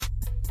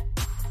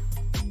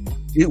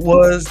It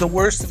was the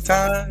worst of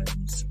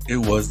times. It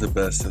was the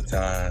best of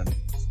times.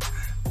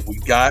 We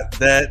got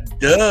that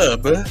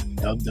dub.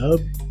 Dub.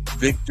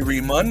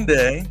 Victory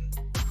Monday.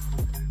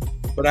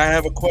 But I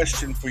have a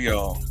question for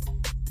y'all.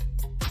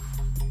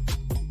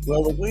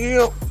 Will the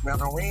real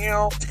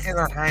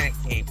Taylor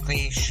Heineke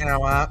please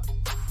show up?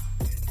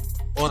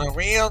 Will the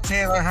real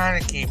Taylor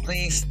Heineke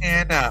please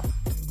stand up?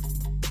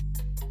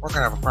 We're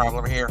going to have a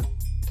problem here.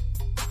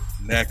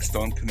 Next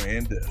on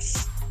Command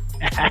This.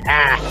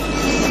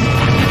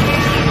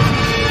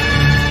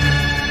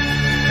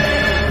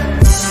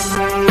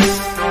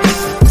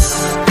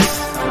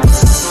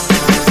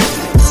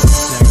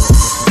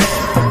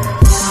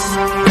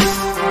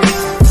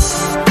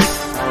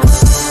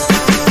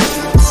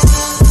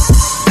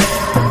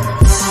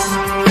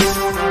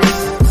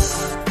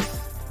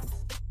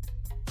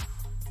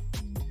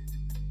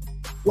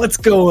 What's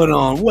going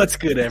on? What's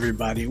good,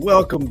 everybody?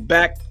 Welcome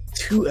back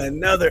to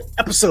another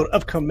episode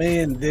of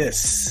Command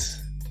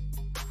This.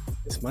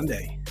 It's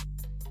Monday.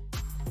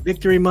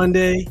 Victory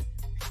Monday.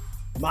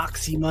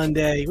 Moxie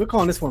Monday. We're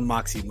calling this one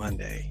Moxie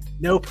Monday.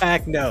 No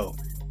pack, no.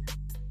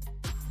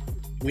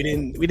 We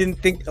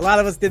didn't think, a lot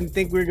of us didn't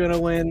think we were going to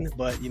win,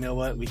 but you know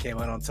what? We came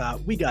out on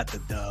top. We got the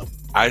dub.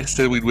 I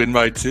said we'd win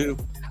by 2.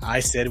 I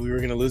said we were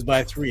going to lose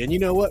by 3. And you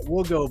know what?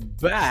 We'll go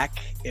back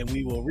and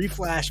we will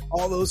reflash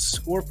all those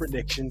score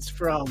predictions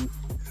from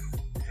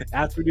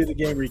after we do the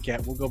game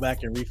recap. We'll go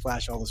back and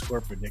reflash all the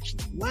score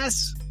predictions from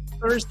last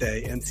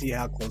Thursday and see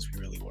how close we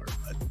really were.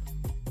 But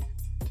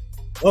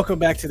welcome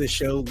back to the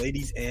show,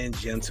 ladies and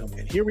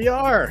gentlemen. Here we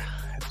are,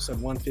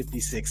 episode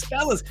 156.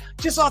 Fellas,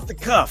 just off the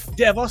cuff,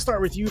 Dev, I'll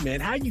start with you,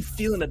 man. How are you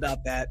feeling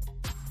about that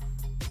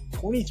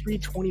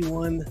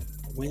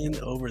 23-21 win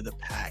over the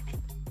Pack?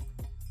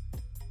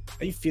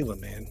 How you feeling,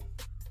 man?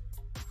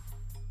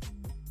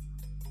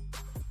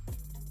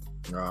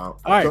 I'm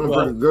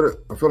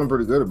feeling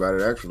pretty good about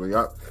it, actually.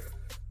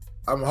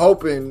 I'm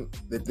hoping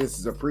that this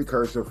is a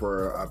precursor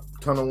for a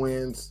ton of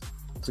wins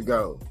to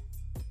come.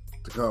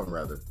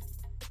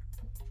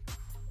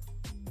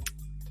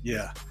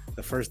 Yeah,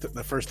 the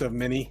first of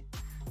many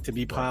to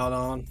be piled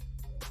on.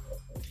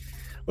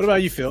 What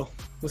about you, Phil?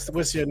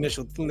 What's your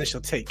initial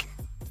take?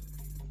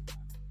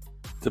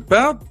 It's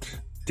about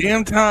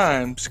damn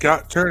time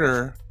Scott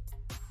Turner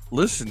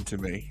listened to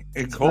me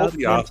and called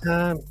the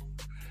offense.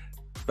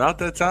 About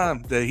that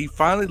time that he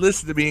finally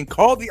listened to me and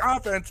called the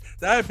offense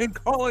that I've been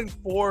calling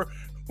for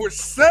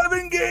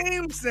 7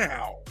 games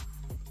now.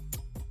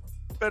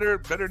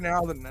 Better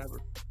now than never.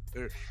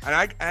 And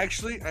I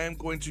am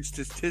going to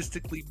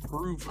statistically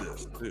prove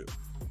this too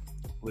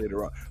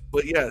later on.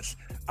 But yes,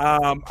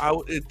 I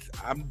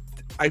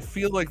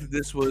feel like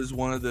this was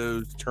one of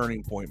those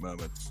turning point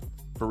moments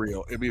for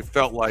real. I mean, it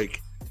felt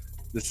like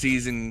the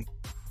season.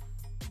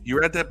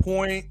 You're at that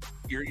point.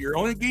 You're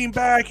only a game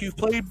back. You've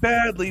played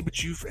badly,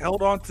 but you've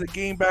held on to the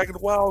game back in the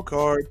wild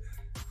card.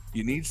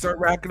 You need to start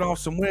racking off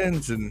some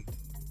wins, and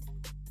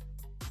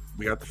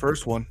we got the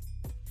first one.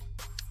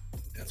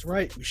 That's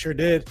right. We sure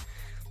did.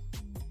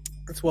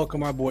 Let's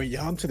welcome our boy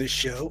Yam to the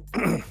show.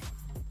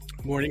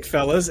 Morning,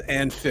 fellas,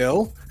 and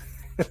Phil.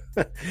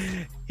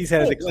 He's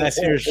headed to class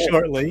here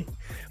shortly,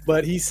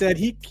 but he said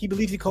he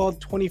believes he called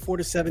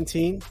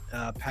 24-17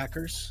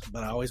 Packers,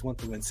 but I always want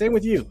to win. Same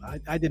with you.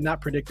 I did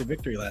not predict a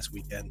victory last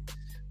weekend.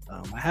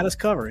 I had us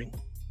covering,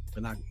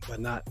 but not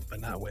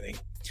winning.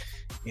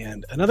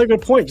 And another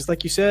good point, just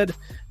like you said,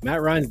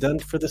 Matt Ryan's done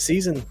for the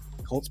season.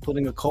 Colts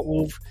putting a cult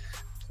move,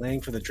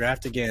 playing for the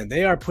draft again.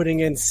 They are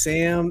putting in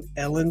Sam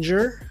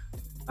Ehlinger.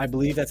 I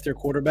believe that's their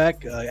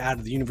quarterback out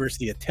of the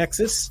University of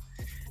Texas.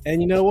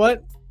 And you know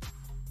what?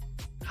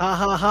 Ha,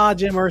 ha, ha,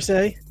 Jim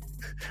Irsay.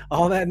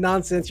 All that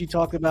nonsense you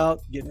talked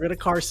about, getting rid of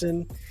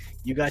Carson.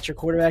 You got your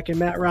quarterback in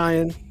Matt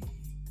Ryan.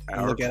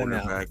 Our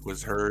quarterback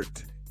was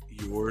hurt.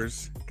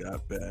 Yours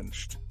got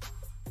benched.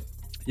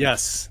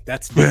 Yes,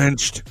 that's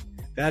benched.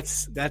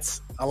 That's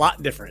a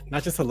lot different.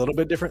 Not just a little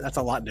bit different. That's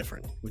a lot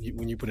different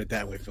when you put it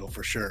that way, Phil,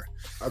 for sure.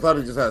 I thought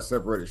he just had a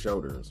separated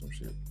shoulder or some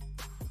shit. You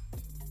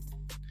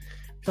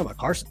talking about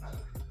Carson?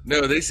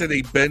 No, they said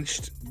they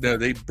benched. No,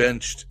 they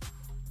benched.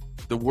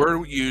 The word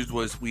we used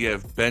was we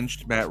have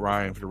benched Matt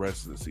Ryan for the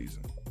rest of the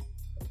season.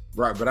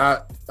 Right, but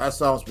I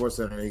saw on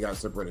SportsCenter he got a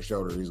separated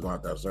shoulder. He's going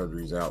to have to have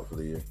surgeries out for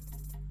the year.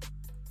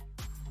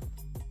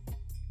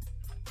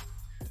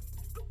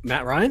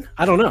 Matt Ryan?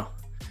 I don't know.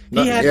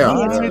 Grade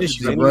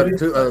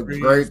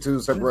 2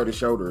 separated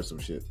shoulder or some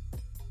shit.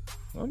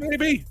 Well,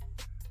 maybe.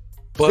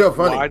 But still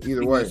funny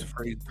either way.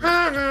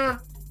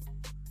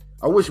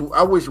 I wish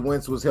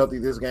Wentz was healthy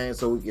this game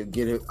so we could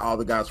get all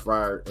the guys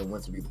fired and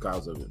Wentz would be the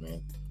cause of it,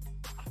 man.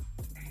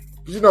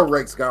 Because you know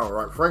Rake's gone,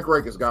 right? Frank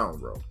Rake is gone,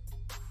 bro.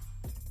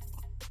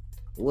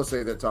 We'll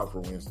save that talk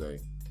for Wednesday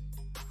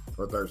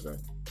or Thursday.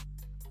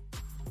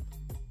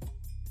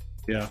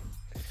 Yeah.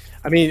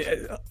 I mean,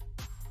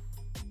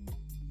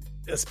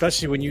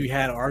 especially when you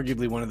had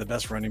arguably one of the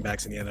best running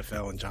backs in the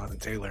NFL in Jonathan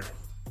Taylor.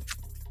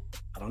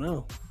 I don't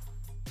know.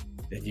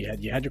 And you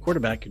had your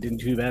quarterback who didn't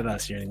do bad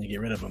last year, and you get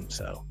rid of him.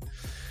 So,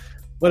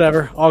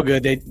 whatever, all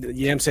good.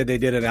 Yam said they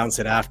did announce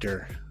it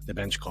after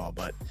bench call.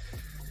 But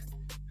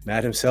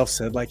Matt himself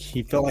said like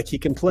he felt like he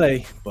can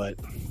play, but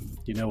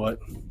you know what?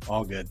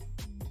 All good.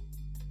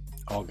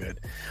 All good.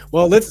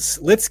 Well,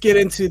 let's get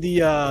into the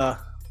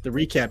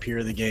recap here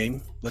of the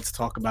game. Let's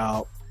talk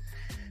about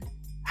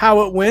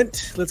how it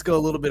went. Let's go a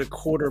little bit of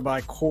quarter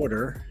by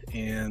quarter,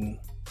 and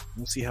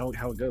we'll see how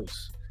it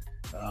goes.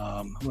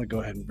 I'm going to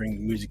go ahead and bring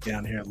the music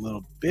down here a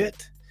little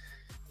bit,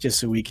 just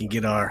so we can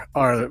get our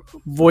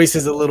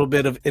voices a little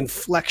bit of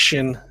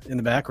inflection in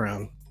the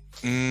background.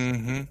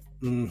 And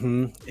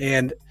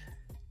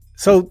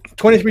so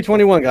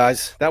 23-21,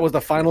 guys. That was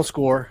the final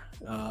score.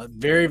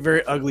 Very,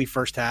 very ugly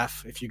first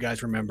half, if you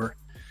guys remember.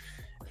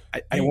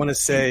 I want to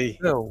say,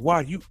 no,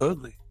 why you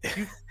ugly?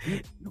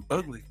 You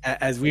ugly.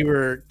 As we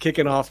were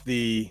kicking off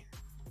the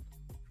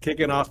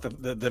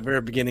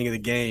very beginning of the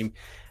game,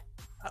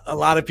 a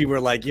lot of people were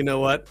like, you know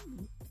what?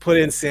 Put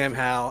in Sam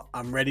Howell.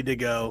 I'm ready to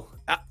go.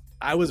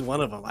 I was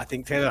one of them. I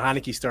think Taylor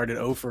Heineke started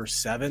 0 for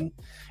 7.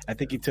 I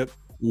think he took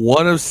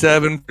 1 of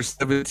 7 for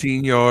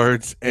 17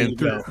 yards and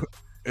threw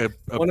a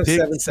 1 of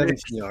 7,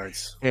 17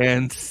 yards.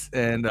 And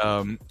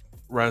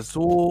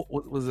Rasul,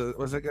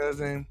 what's that guy's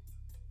name?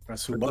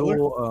 Rasul Butler.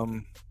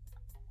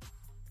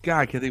 God,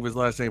 I can't think of his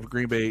last name for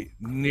Green Bay.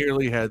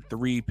 Nearly had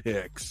 3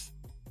 picks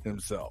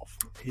himself.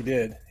 He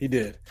did.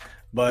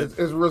 But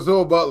it's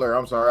Rasul Butler.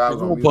 I'm sorry,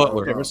 Rasul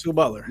Butler. Okay, Rasul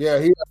Butler. Yeah,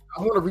 I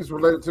wonder if he's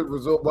related to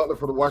Rasul Butler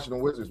for the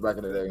Washington Wizards back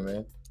in the day,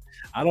 man.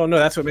 I don't know.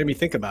 That's what made me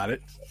think about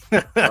it.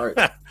 All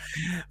right.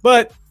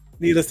 But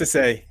needless to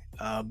say,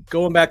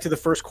 going back to the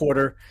first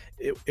quarter,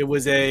 it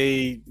was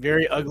a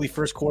very ugly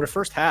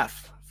first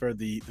half for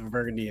the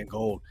burgundy and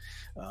gold.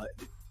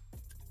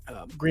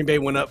 Green Bay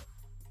went up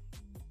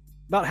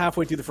about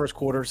halfway through the first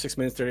quarter, 6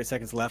 minutes, 38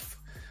 seconds left,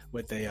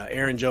 with a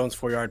Aaron Jones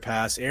 4-yard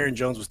pass. Aaron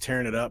Jones was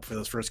tearing it up for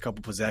those first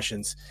couple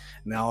possessions.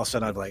 And now all of a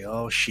sudden I'd be like,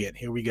 oh, shit,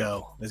 here we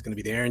go. There's going to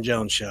be the Aaron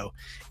Jones show.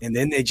 And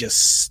then they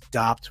just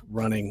stopped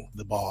running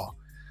the ball.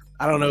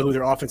 I don't know who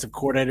their offensive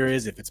coordinator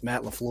is, if it's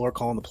Matt LaFleur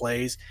calling the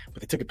plays,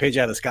 but they took a page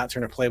out of the Scott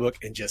Turner playbook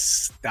and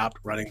just stopped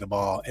running the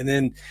ball. And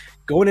then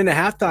going into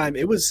halftime,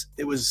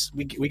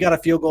 we got a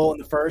field goal in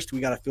the first. We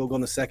got a field goal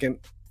in the second.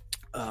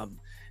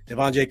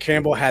 Devontae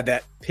Campbell had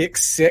that pick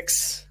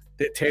 6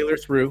 that Taylor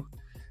threw,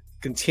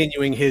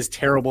 continuing his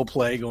terrible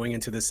play going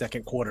into the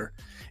second quarter.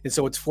 And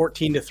so it's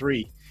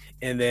 14-3.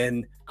 And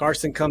then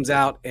Carson comes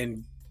out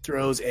and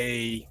throws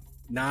a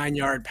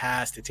 9-yard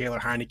pass to Taylor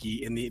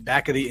Heineke in the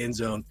back of the end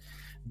zone.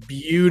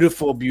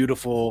 Beautiful,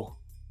 beautiful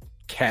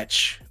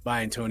catch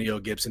by Antonio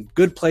Gibson.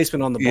 Good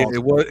placement on the ball.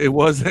 It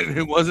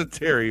wasn't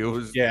Terry. It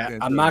was Antonio.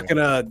 I'm not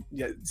gonna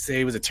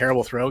say it was a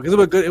terrible throw because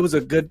it was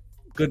a good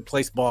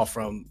placed ball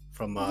from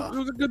it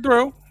was a good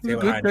throw. It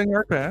was a good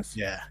 10-yard pass.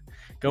 Yeah.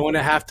 Going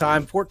to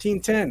halftime,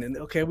 14-10. And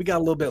okay, we got a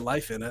little bit of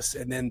life in us.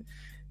 And then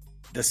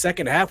the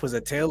second half was a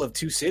tale of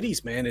two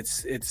cities, man.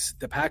 It's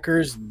the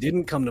Packers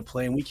didn't come to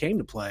play and we came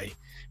to play.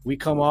 We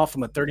come off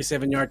from a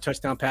 37-yard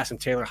touchdown pass from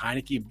Taylor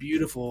Heineke.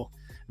 Beautiful,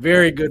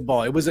 very good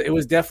ball. It was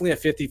definitely a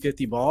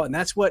 50-50 ball, and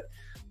that's what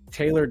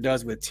Taylor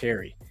does with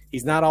Terry.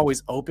 He's not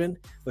always open,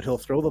 but he'll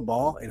throw the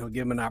ball and he'll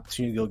give him an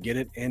opportunity to go get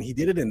it, and he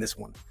did it in this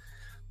one.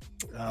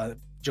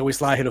 Joey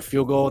Sly hit a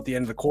field goal at the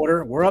end of the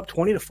quarter. We're up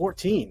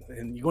 20-14,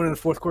 and you're going into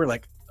the fourth quarter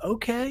like,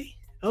 okay,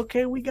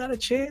 we got a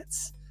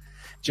chance.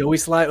 Joey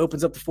Sly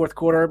opens up the fourth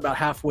quarter about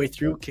halfway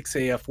through, kicks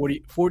a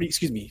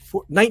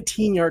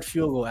 19-yard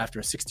field goal after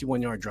a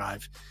 61-yard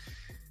drive.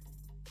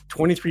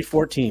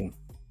 23-14.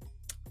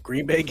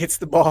 Green Bay gets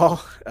the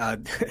ball.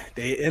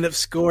 They end up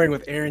scoring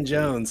with Aaron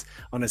Jones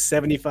on a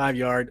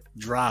 75-yard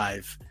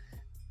drive.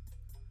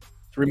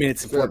 3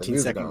 minutes and 14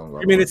 seconds.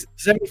 3 minutes,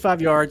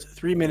 75 yards,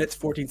 3 minutes,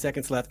 14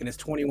 seconds left, and it's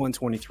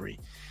 21-23.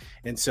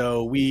 And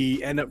so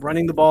we end up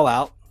running the ball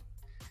out.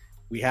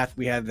 We have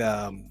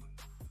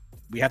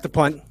to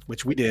punt,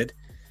 which we did,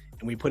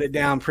 and we put it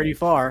down pretty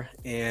far,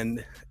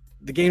 and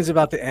the game's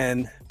about to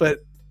end.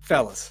 But,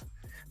 fellas,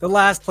 the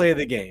last play of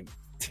the game,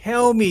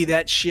 tell me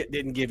that shit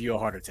didn't give you a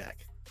heart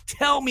attack.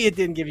 Tell me it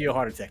didn't give you a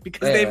heart attack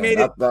because they made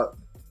it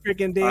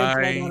freaking damn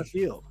flag on the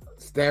field.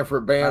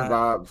 Stanford band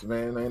vibes,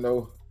 man. I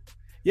know.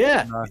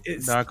 Yeah.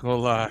 Not going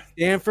to lie.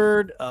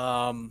 Stanford.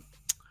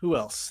 Who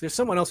else? There's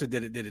someone else who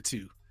did it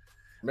too.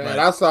 Man, but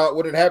I saw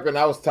when it happened.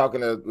 I was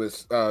talking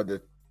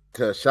to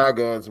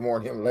Shotguns more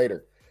and him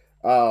later.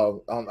 I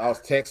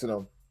was texting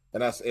him,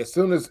 and as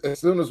soon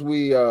as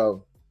we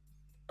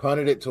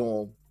punted it to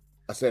him,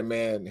 I said,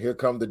 "Man, here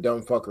come the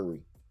dumb fuckery."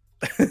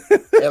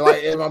 And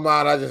like in my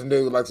mind, I just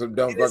knew like some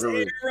dumb fuckery.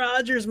 Aaron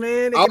Rodgers,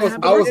 man. I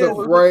was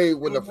afraid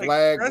when the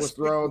flag was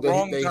thrown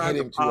that they hit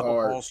him too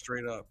hard.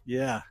 Straight up.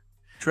 Yeah.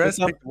 Tress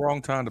picked the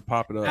wrong time to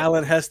pop it up.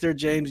 Alan Hester,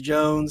 James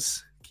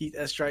Jones, Keith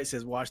Estrite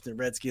says Washington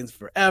Redskins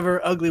forever.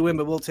 Ugly win,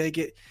 but we'll take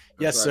it.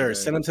 Yes, sir. Man.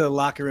 Send them to the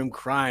locker room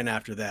crying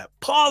after that.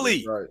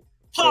 Paulie. Right.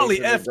 Paulie,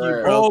 F you,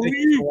 bro. Thank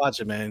you for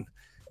watching, man.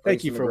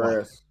 Thank you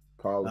for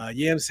watching.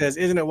 Yam says,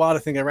 isn't it wild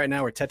to think that right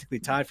now we're technically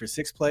tied for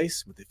sixth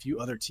place with a few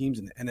other teams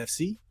in the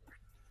NFC?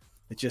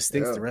 It just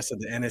thinks the rest of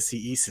the NFC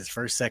East is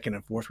first, second,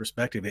 and fourth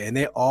respectively. And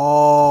they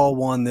all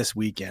won this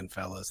weekend,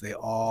 fellas. They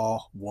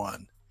all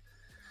won.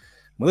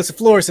 Melissa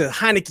Flores says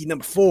Heineke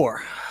number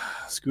 4.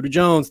 Scooter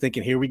Jones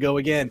thinking, here we go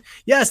again.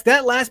 Yes,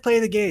 that last play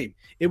of the game.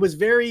 It was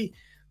very,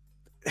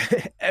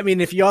 I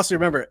mean, if you also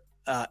remember,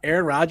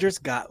 Aaron Rodgers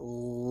got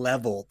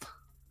leveled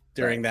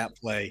during that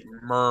play.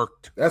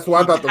 Murked. That's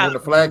why I thought that when the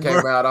flag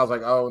came out, I was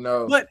like, oh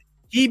no. But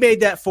he made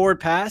that forward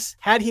pass.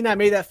 Had he not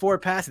made that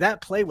forward pass, that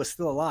play was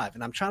still alive.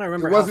 And I'm trying to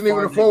remember. It wasn't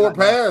even a forward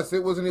pass.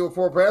 It wasn't even a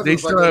forward pass. They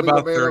still had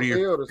about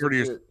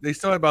 30 they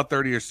still had about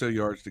 30 or so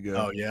yards to go.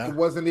 Oh yeah. It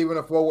wasn't even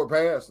a forward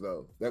pass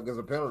though. That was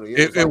a penalty.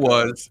 It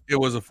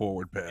was a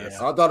forward pass.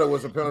 Yeah. I thought it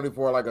was a penalty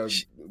for like a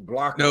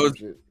block. No,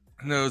 it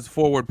was a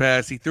forward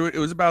pass. He threw it. It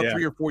was about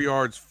 3 or 4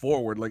 yards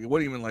forward. Like it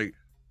wasn't even like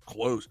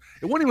close.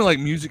 It wasn't even like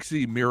Music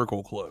City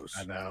Miracle close.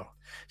 I know.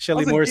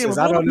 Shelly Moore says,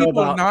 I don't know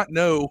about not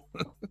know.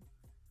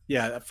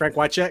 Yeah, Frank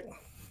Wycheck.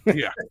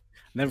 Yeah.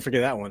 Never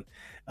forget that one.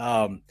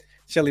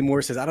 Shelly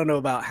Moore says, I don't know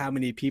about how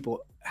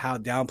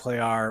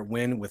downplay our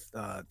win with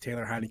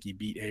Taylor Heineke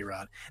beat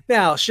A-Rod.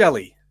 Now,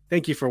 Shelly,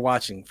 thank you for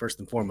watching, first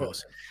and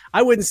foremost.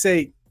 I wouldn't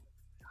say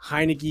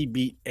Heineke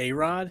beat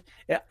A-Rod.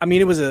 I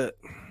mean, it was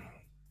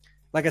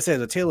like I said,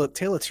 a tale of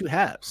two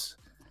halves.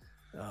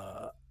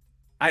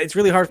 It's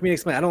really hard for me to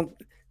explain. I don't.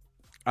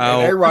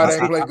 A-Rod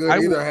ain't played good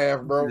either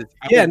half, bro.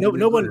 Yeah,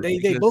 no one.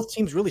 They both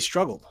teams really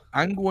struggled.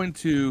 I'm going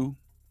to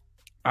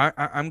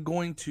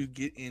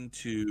get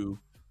into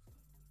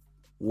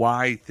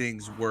why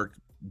things work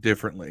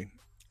differently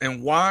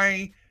and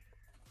why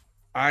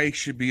I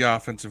should be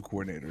offensive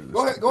coordinator.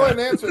 Go ahead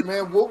and answer it,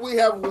 man. Would we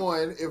have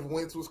won if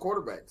Wentz was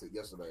quarterback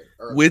yesterday?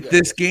 With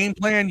this game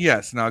plan,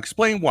 yes. Now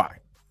explain why.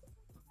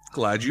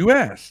 Glad you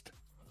asked.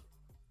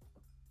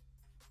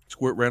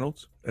 Squirt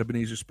Reynolds,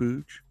 Ebenezer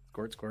Spooge.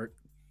 Squirt.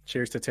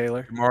 Cheers to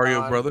Taylor.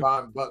 Mario brother.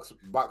 Box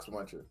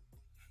Muncher.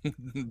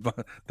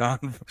 Don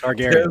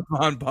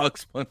Targaryen.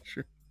 Box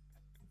Puncher.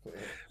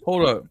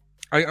 Hold up.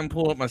 I'm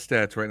pulling up my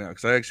stats right now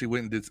because I actually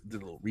went and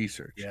did a little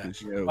research. Yeah.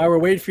 While we're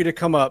waiting for you to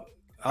come up.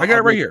 I got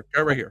it right here.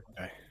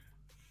 Okay.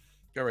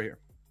 Got right here.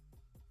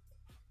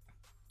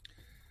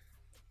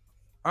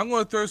 I'm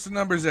going to throw some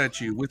numbers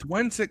at you. With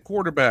Wentz at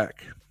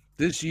quarterback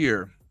this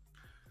year,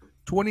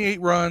 28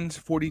 runs,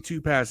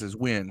 42 passes,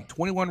 win.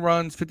 21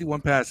 runs,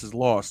 51 passes,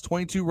 loss.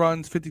 22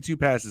 runs, 52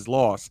 passes,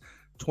 loss.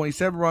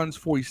 27 runs,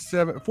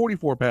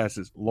 44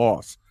 passes,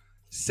 loss.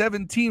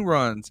 17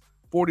 runs,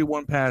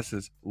 41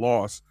 passes,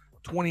 loss.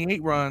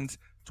 28 runs,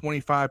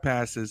 25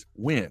 passes,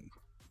 win.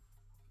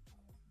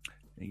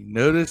 And you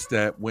notice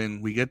that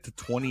when we get to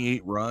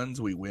 28 runs,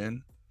 we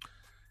win.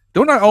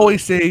 Don't I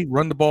always say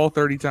run the ball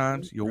 30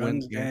 times? You'll win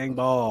the game. Gang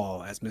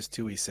ball, as Miss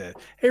Tui said.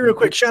 Hey, real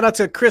quick, shout out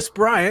to Chris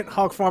Bryant,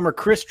 Hog Farmer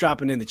Chris,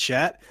 dropping in the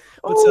chat.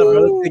 What's up,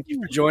 brother? Thank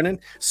you for joining.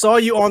 Saw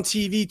you on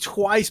TV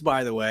twice,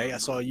 by the way. I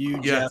saw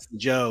you, Jeff, and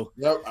Joe.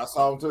 Yep, I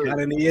saw him too.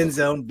 Got in the end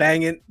zone,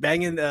 banging.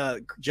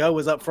 Joe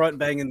was up front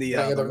banging the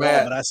ball,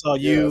 but I saw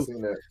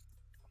you,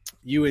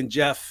 you and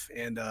Jeff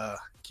and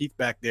Keith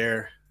back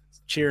there.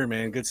 Cheer,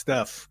 man. Good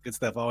stuff.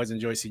 Always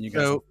enjoy seeing you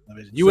guys.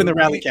 You and the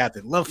rally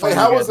captain. Love fun.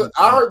 How was it?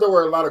 I heard there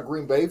were a lot of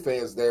Green Bay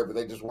fans there, but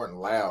they just weren't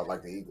loud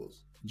like the Eagles.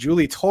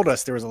 Julie told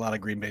us there was a lot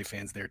of Green Bay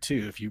fans there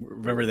too. If you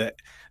remember that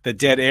the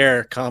dead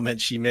air comment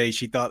she made,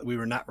 she thought we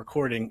were not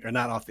recording or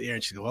not off the air,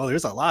 and she said, "Well,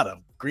 there's a lot of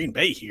Green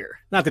Bay here."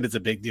 Not that it's a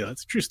big deal.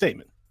 It's a true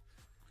statement.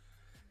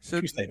 So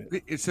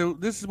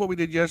this is what we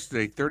did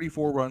yesterday: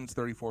 34 runs,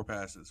 34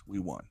 passes. We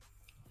won.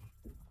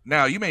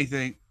 Now you may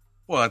think,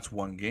 well, that's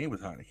one game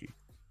with Heineke.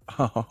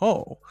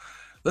 Oh,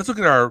 let's look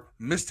at our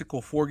mystical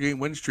 4-game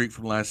win streak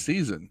from last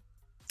season.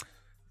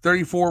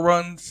 34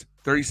 runs,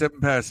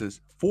 37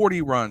 passes,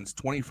 40 runs,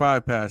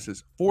 25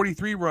 passes,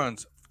 43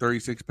 runs,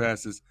 36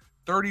 passes,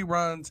 30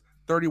 runs,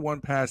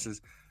 31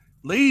 passes.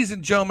 Ladies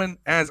and gentlemen,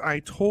 as I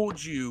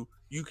told you,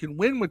 you can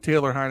win with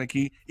Taylor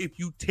Heineke if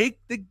you take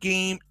the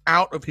game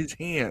out of his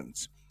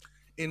hands.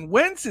 In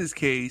Wentz's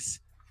case,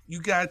 you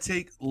got to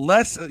take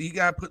less. You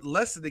got to put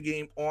less of the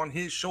game on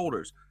his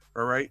shoulders.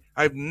 All right.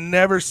 I've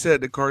never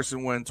said that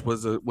Carson Wentz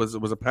was a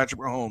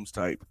Patrick Mahomes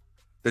type,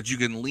 that you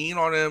can lean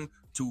on him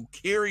to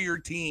carry your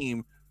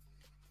team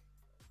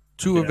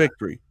to a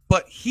victory.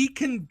 But he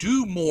can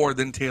do more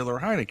than Taylor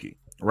Heineke,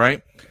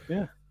 right?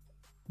 Yeah.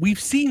 We've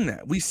seen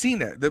that.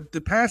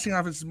 The passing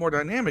offense is more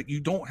dynamic. You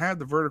don't have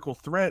the vertical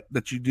threat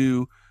that you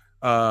do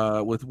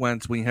with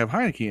Wentz when you have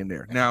Heineke in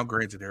there. Now,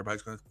 granted,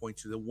 everybody's going to point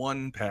to the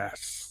one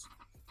pass.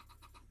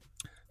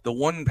 The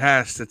one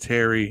pass to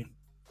Terry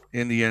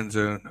in the end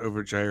zone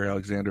over Jair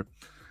Alexander.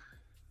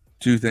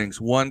 Two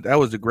things. One, that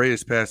was the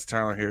greatest pass to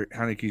Taylor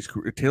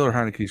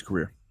Heineke's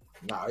career.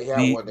 No, he had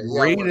the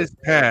greatest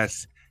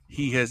pass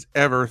he has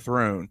ever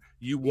thrown.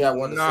 You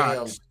will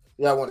not.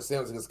 Yeah, one of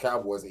Sims against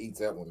Cowboys eats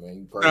that one,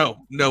 man.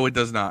 No, it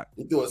does not.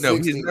 He threw a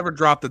 60. He's never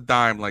dropped a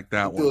dime like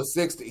that one.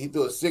 He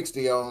threw a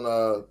 60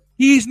 on.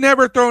 He's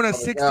never thrown a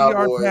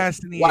 60-yard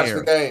pass in the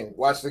air.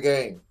 Watch the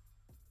game.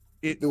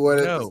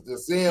 The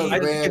Sims,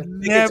 man.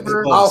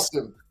 Never lost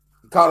him.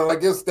 Caught it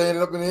like this,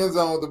 standing up in the end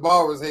zone with the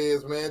ball in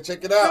his hands, man.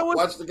 Check it out.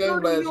 Watch the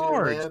game last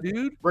year, man.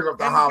 Dude. Bring up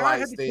the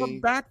highlights, Steve. Come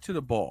back to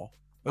the ball.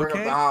 Okay? Bring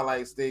up the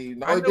highlights, Steve.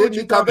 No, he didn't.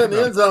 He caught that in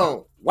the end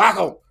zone. Whack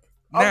him.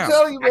 I'm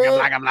telling you, man.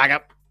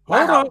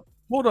 Hold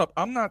hold up.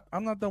 I'm not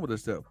done with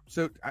this though.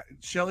 So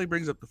Shelley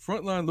brings up the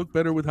front line look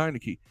better with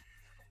Heineke.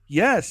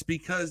 Yes,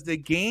 because the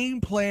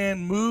game plan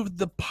moved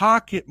the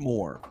pocket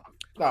more.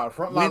 No, the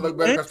front line look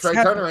better because Trey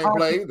Turner ain't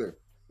play either.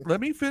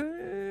 Let me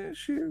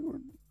finish here.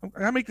 I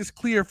gotta make this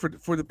clear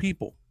for the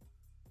people.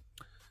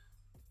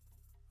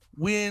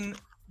 When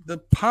the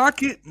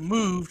pocket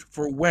moved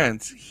for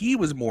Wentz, he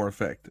was more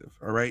effective,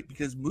 all right?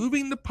 Because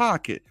moving the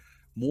pocket,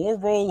 more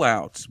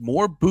rollouts,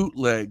 more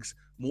bootlegs,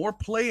 more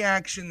play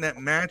action that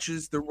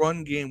matches the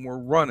run game we're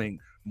running,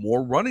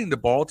 more running the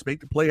ball to make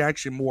the play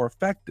action more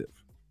effective,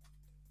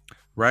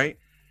 right?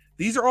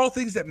 These are all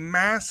things that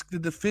mask the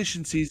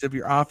deficiencies of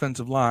your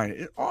offensive line.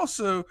 It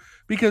also,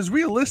 because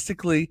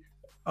realistically,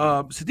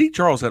 Sadiq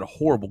Charles had a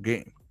horrible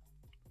game.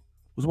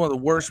 Was one of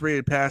the worst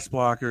rated pass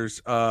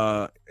blockers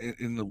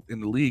in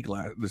the league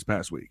this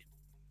past week.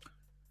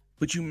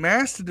 But you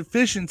mask the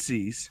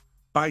deficiencies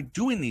by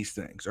doing these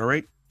things, all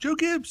right? Joe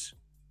Gibbs,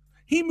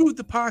 he moved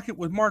the pocket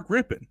with Mark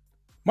Rippon.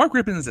 Mark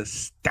Rippon is a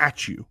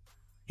statue.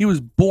 He was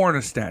born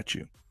a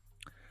statue.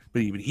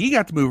 But even he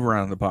got to move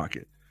around in the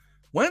pocket.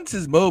 Wentz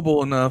is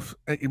mobile enough.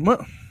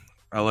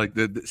 I like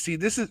the see.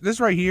 This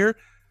right here.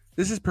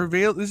 This is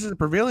a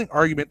prevailing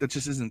argument that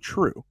just isn't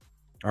true.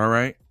 All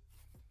right.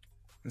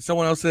 And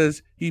someone else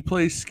says he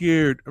plays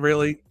scared.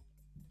 Really,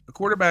 a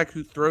quarterback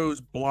who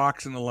throws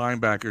blocks in the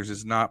linebackers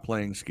is not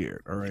playing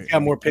scared. All right. He's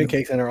got more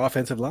pancakes than our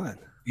offensive line.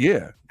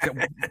 Yeah.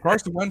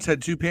 Carson Wentz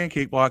had 2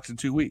 pancake blocks in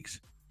 2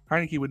 weeks.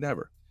 Heineke would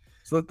never.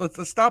 So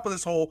let's stop with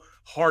this whole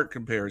heart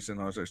comparison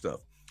and all that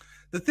stuff.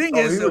 The thing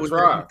is, though,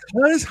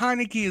 because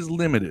Heineke is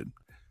limited,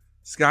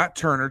 Scott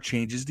Turner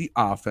changes the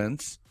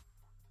offense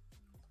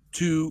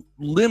to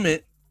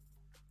limit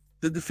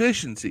the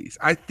deficiencies.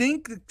 I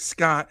think that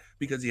Scott,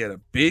 because he had a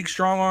big,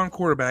 strong arm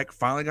quarterback,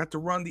 finally got to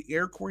run the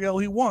air Coryell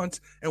he wants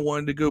and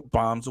wanted to go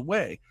bombs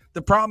away.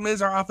 The problem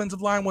is our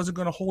offensive line wasn't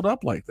going to hold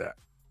up like that.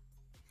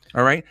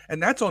 All right?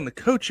 And that's on the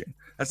coaching.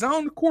 That's not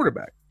on the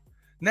quarterback.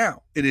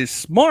 Now, it is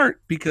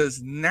smart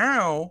because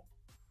now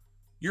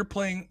you're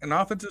playing an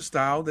offensive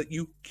style that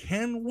you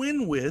can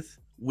win with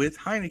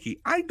Heineke.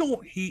 I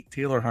don't hate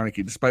Taylor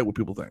Heineke, despite what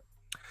people think.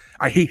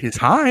 I hate his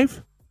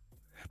hive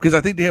because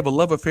I think they have a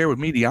love affair with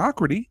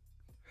mediocrity.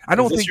 I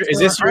don't think. Is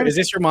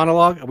this your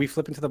monologue? Are we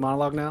flipping to the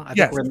monologue now?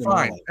 Yes,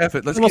 fine. F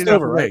it. Let's get it out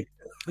of the way.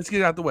 Let's get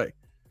it out the way.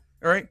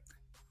 All right,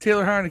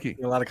 Taylor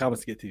Heineke. A lot of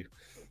comments to get to.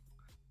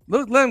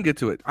 Let him get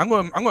to it. I'm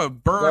going to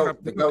burn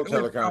up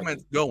the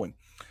comments going.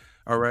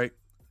 All right.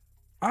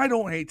 I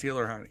don't hate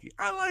Taylor Heineke.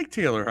 I like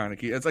Taylor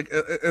Heineke.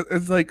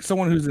 It's like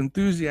someone who's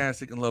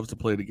enthusiastic and loves to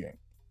play the game.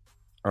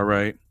 All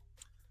right.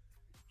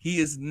 He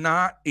is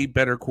not a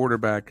better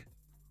quarterback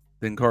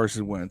than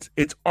Carson Wentz.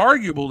 It's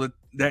arguable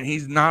that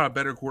he's not a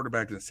better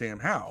quarterback than Sam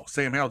Howell.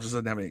 Sam Howell just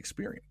doesn't have any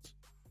experience.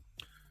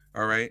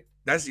 All right.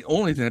 That's the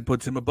only thing that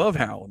puts him above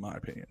Howell, in my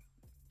opinion.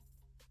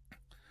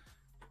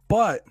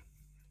 But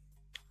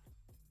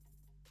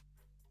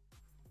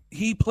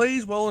he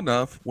plays well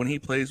enough when he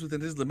plays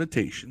within his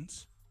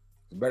limitations.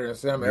 Better than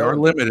Sam. We are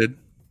limited.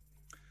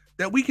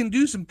 That we can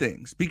do some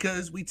things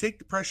because we take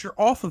the pressure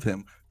off of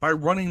him by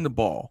running the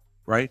ball,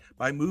 right?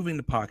 By moving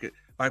the pocket,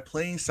 by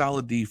playing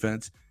solid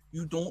defense.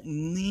 You don't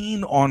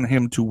lean on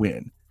him to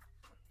win,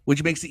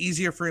 which makes it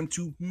easier for him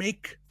to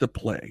make the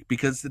play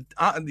because the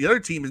other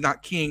team is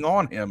not keying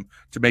on him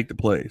to make the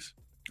plays.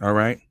 All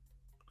right.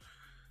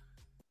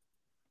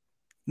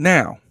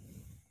 Now,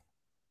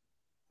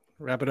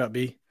 wrap it up,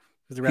 B.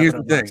 Here's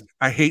the thing: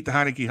 I hate the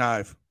Heineke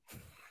hive.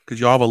 Because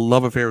y'all have a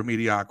love affair with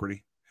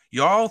mediocrity.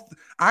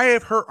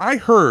 I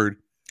heard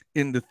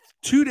in the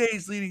 2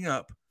 days leading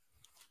up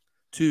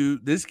to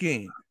this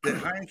game that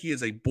Heineke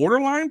is a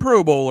borderline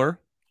Pro Bowler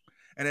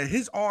and that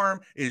his arm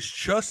is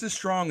just as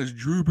strong as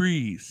Drew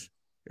Brees.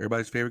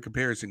 Everybody's favorite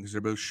comparison because they're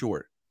both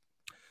short.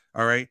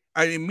 All right.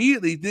 I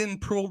immediately then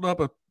pulled up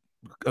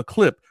a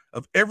clip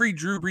of every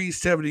Drew Brees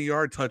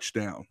 70-yard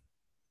touchdown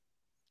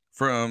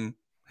from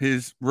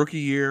his rookie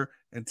year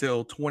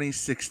until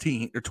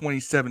 2016 or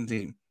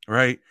 2017.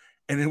 Right?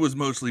 And it was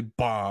mostly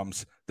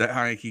bombs that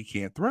Heineke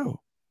can't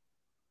throw.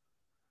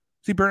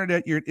 See,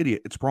 Bernadette, you're an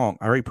idiot. It's wrong.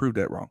 I already proved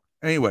that wrong.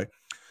 Anyway,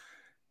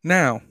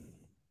 now.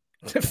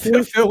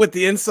 Phil with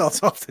the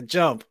insults off the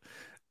jump.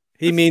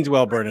 He means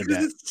well, Bernadette.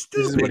 This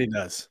is what he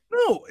does.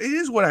 No, it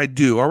is what I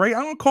do. All right?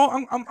 I don't call.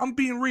 I'm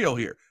being real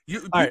here.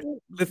 All right,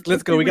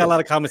 let's go. We got a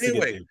lot of comments to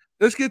get to.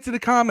 Let's get to the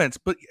comments.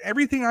 But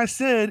everything I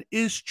said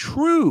is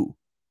true.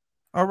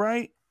 All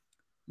right?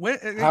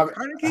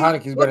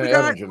 Heineke's better than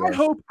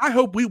Edgerton. I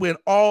hope we win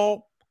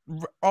all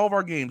of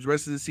our games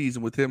rest of the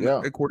season with him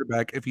at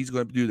quarterback if he's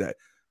going to do that.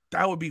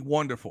 That would be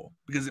wonderful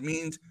because it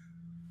means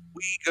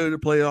we go to the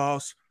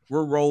playoffs,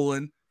 we're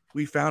rolling,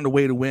 we found a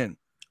way to win.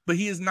 But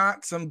he is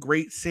not some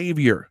great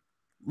savior.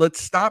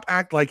 Let's stop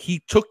act like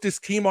he took this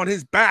team on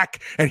his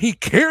back and he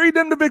carried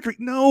them to victory.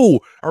 No,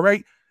 all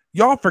right?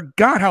 Y'all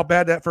forgot how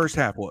bad that first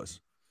half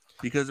was.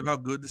 Because of how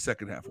good the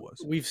second half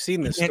was. We've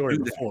seen this story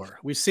before.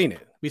 We've seen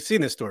it. We've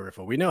seen this story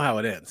before. We know how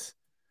it ends.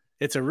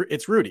 It's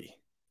Rudy.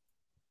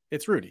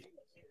 It's Rudy.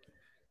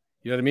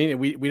 You know what I mean?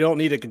 We don't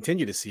need to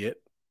continue to see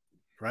it,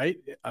 right?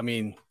 I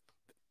mean,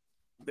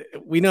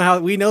 we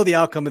know the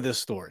outcome of this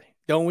story,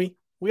 don't we?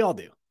 We all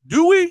do.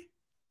 Do we?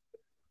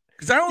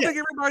 Because I don't think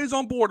everybody's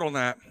on board on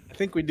that. I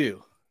think we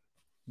do.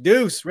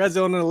 Deuce, Red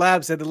Zone in the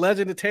Lab said the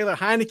legend of Taylor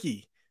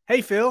Heineke.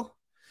 Hey, Phil.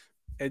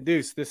 And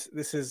Deuce,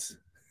 this is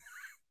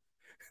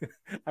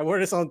I wore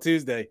this on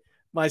Tuesday.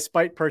 My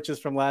spite purchase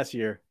from last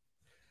year.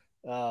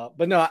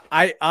 But no,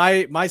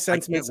 my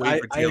sentiments. I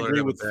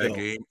agree with Phil.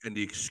 Game and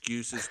the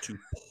excuses to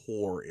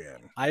pour in.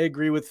 I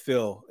agree with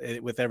Phil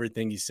with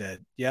everything he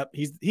said. Yep,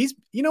 he's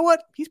you know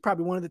what? He's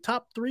probably one of the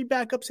top 3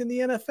 backups in the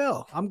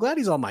NFL. I'm glad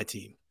he's on my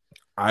team.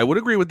 I would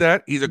agree with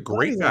that. He's a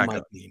great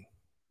backup.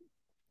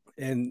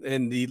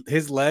 And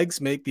his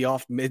legs make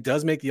it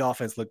does make the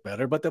offense look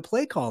better, but the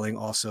play calling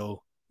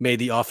also made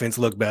the offense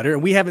look better.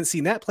 And we haven't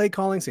seen that play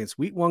calling since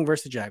week 1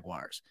 versus the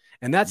Jaguars.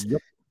 And that's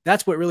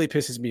what really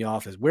pisses me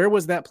off is where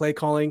was that play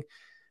calling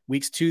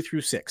weeks 2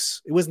 through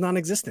 6? It was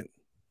non-existent.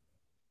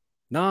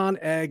 We'll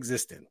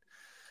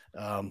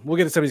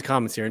get to some of these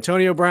comments here.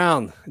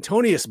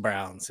 Antonius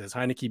Brown says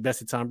Heineke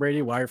bested Tom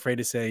Brady. Why are you afraid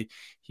to say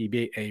he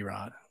beat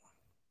A-Rod?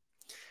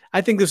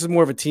 I think this is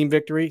more of a team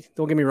victory.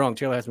 Don't get me wrong.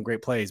 Taylor had some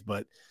great plays,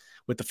 but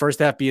with the first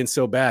half being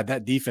so bad,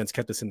 that defense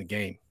kept us in the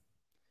game.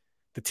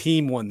 The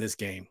team won this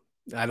game.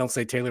 I don't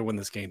say Taylor won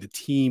this game. The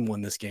team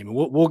won this game. And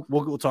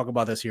we'll talk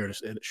about this here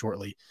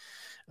shortly.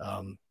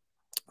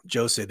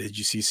 Joe said, did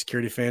you see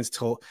security fans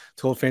told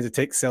fans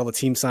to sell the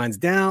team signs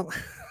down?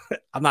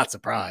 I'm not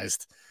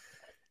surprised.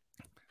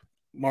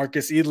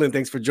 Marcus Edlin,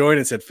 thanks for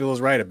joining. Said Phil is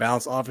right. A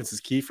balanced offense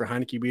is key for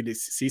Heineke to be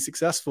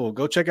successful.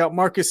 Go check out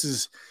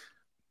Marcus's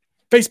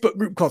Facebook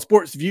group called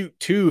Sports View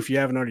 2 if you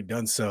haven't already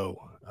done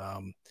so.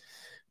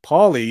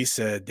 Paulie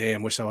said,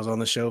 damn, wish I was on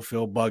the show.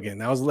 Phil bugging.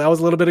 That was a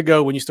little bit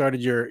ago when you started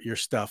your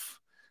stuff.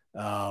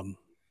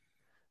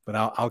 But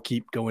I'll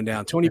keep going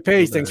down. Tony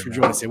Page, thanks for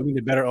joining us. We need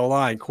a better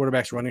O-line.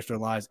 Quarterbacks running for their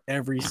lives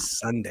every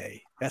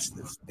Sunday. That's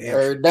this damn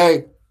every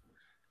day.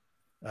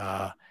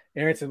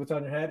 Aaron says, what's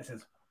on your head? It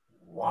says,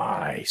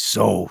 why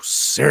so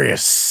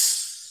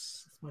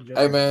serious?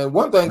 Hey, man,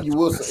 one thing you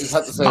will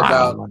have to say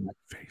about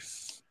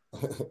face.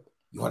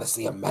 You want to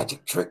see a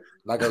magic trick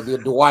like I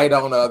did Dwight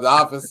on The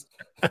Office?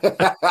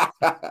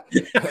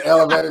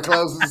 Elevator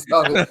closes.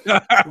 But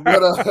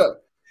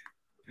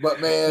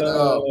man,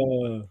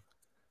 no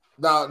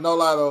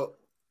lie though.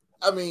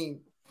 I mean,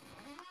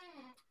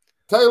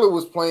 Taylor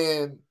was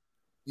playing,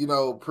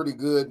 pretty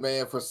good,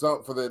 man. For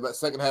the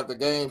second half of the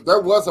game,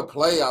 there was a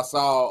play I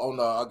saw on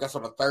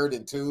the 3rd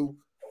and 2,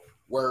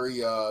 where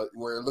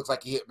where it looks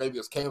like he hit, maybe it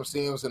was Cam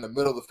Sims in the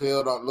middle of the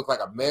field. It looked like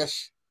a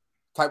mesh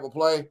type of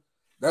play.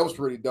 That was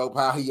pretty dope.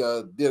 How he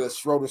did a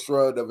shoulder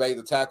shrug to evade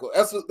the tackle.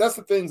 That's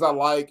the things I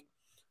like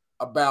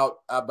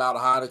about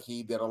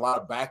Heineke that a lot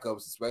of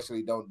backups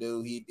especially don't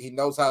do. He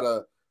knows how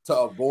to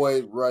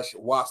avoid rush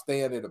while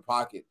staying in the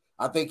pocket.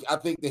 I think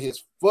that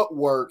his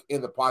footwork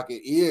in the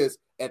pocket is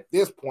at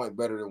this point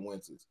better than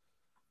Wentz's.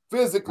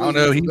 Physically, I don't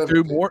know. He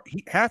threw more.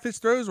 Half his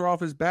throws were off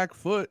his back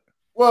foot.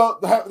 Well,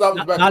 that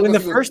was not in the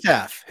first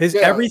half.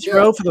 Every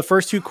throw for the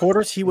first 2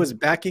 quarters, he was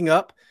backing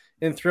up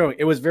and throwing.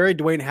 It was very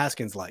Dwayne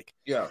Haskins like.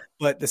 Yeah.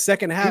 But the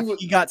second half,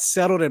 he got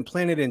settled and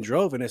planted and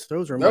drove, and his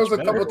throws were there much was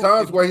a better. couple of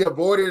times where he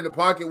avoided in the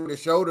pocket with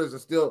his shoulders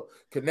and still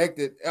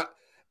connected.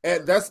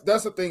 And that's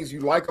the things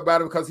you like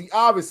about him, because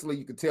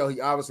you can tell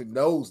he obviously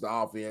knows the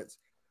offense.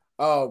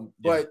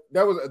 But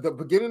that was at the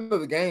beginning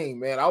of the game,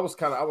 man. I was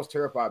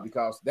terrified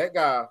because that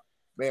guy,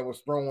 man,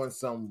 was throwing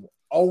some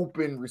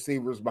open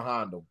receivers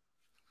behind him,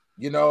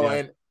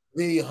 and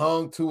he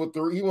hung 2 or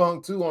 3. He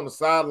hung 2 on the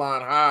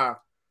sideline high.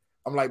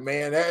 I'm like,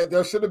 man,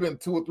 there should have been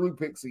 2 or 3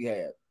 picks he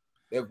had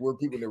if we're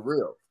keeping it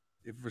real.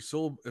 It's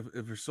Rasul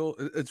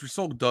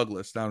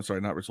Douglas. No, I'm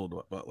sorry, not Rasul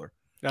Butler.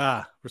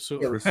 If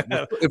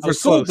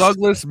Rasul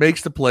Douglas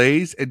makes the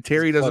plays and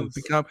Terry doesn't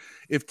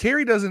if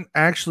Terry doesn't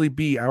actually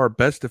be our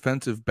best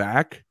defensive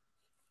back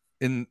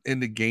in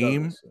the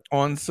game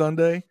on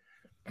Sunday,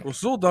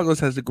 Rasul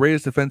Douglas has the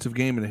greatest defensive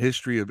game in the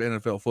history of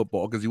NFL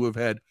football, because he would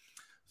have had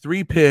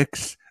 3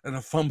 picks and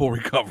a fumble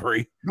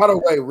recovery. By the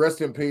way,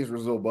 rest in peace,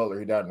 Rasul Butler.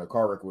 He died in a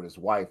car wreck with his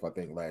wife, I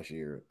think, last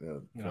year.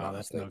 No,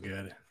 that's no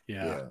good.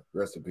 Yeah.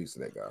 Rest in peace to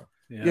that guy.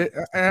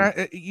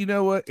 Yeah, you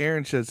know what?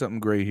 Aaron said something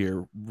great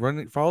here.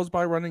 Follows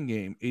by running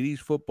game, 80s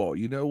football.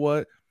 You know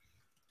what?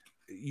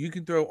 You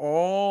can throw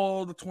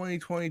all the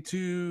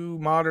 2022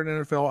 modern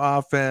NFL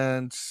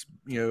offense.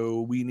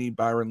 We need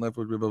Byron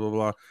Leftwich, blah, blah, blah,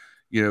 blah.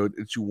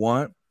 That you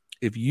want.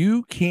 If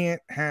you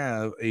can't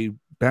have a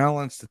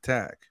balanced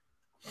attack,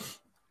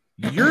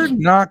 you're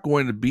not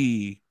going to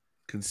be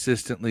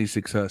consistently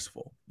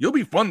successful. You'll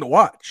be fun to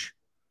watch.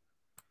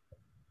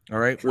 All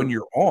right. True. When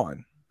you're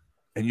on,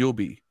 and you'll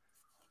be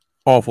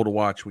awful to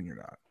watch when you're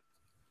not.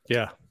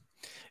 Yeah.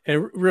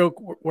 And real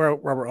where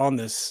we're on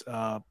this,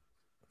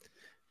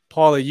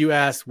 Paula, you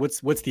asked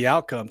what's the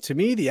outcome? To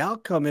me, the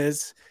outcome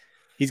is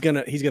he's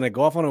gonna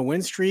go off on a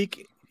win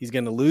streak. He's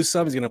gonna lose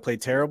some. He's gonna play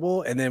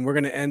terrible, and then we're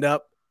gonna end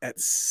up at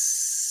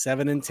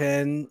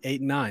 7-10,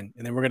 8-9,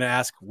 and then we're gonna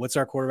ask, what's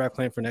our quarterback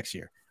plan for next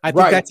year? I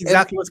think that's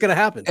exactly what's gonna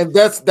happen. And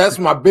that's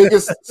my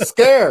biggest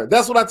scare.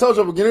 That's what I told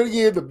you at the beginning of the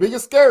year. The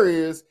biggest scare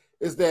is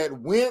that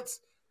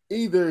Wentz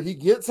either he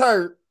gets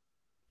hurt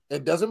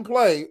and doesn't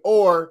play,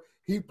 or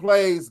he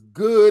plays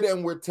good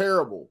and we're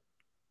terrible.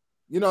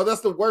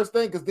 That's the worst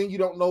thing, because then you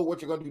don't know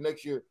what you're going to do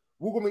next year.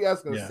 We're going to be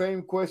asking the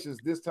same questions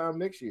this time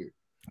next year.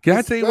 Can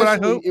I tell you what I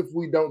hope? If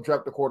we don't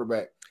draft the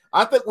quarterback.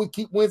 I think we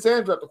keep Wentz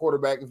and draft the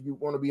quarterback, if you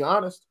want to be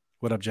honest.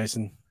 What up,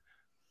 Jason?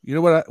 You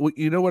know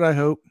what I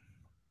hope?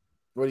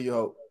 What do you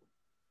hope?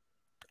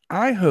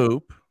 I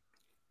hope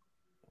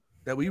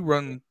that we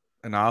run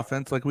an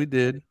offense like we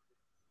did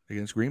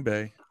against Green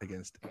Bay,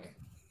 against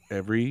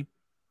every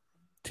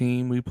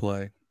team we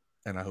play,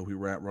 and I hope we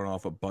run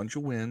off a bunch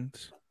of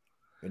wins.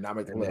 And not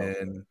make the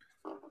playoffs. And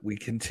we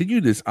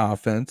continue this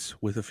offense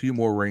with a few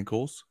more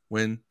wrinkles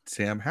when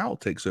Sam Howell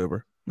takes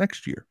over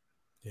next year.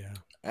 Yeah,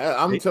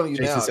 I'm telling you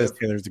Jason now. Says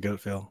Taylor's the goat,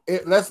 Phil.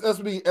 Let's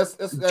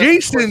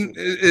Jason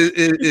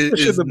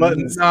is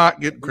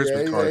not getting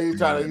Christmas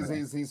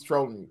cards. He's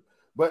trolling you.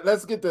 But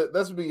let's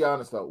be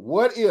honest though.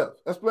 What if?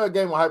 Let's play a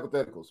game of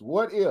hypotheticals.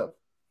 What if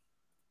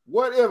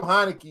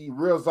Heineke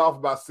reels off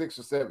about 6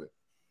 or 7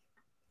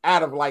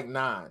 out of like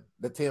 9,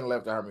 the 10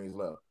 left, or how many's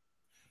left?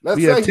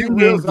 Let's say 10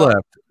 games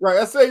left. Right.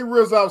 Let's say he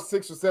reels off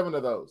 6 or 7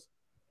 of those.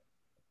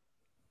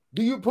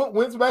 Do you put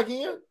Wentz back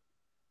in?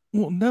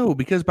 Well, no,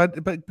 because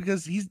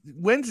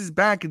Wentz is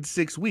back in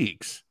 6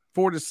 weeks,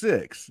 4 to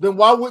 6. Then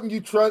why wouldn't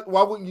you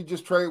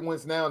just trade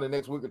Wentz now in the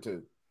next week or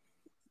two?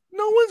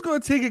 No one's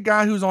going to take a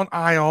guy who's on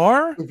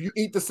IR. If you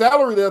eat the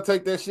salary, they'll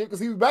take that shit because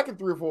he was back in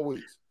 3 or 4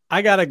 weeks.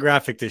 I got a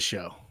graphic to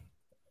show.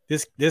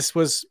 This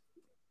was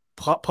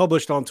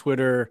published on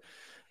Twitter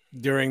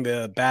during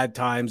the bad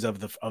times of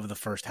the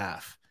first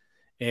half.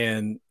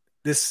 And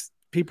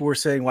people were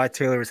saying why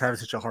Taylor was having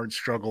such a hard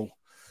struggle.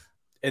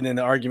 And then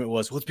the argument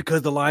was, well, it's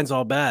because the line's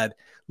all bad.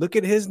 Look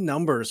at his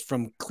numbers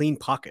from clean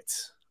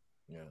pockets.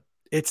 Yeah.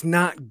 It's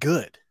not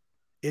good.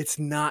 It's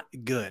not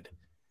good.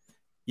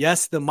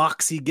 Yes, the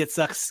Moxie gets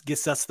us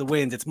the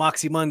wins. It's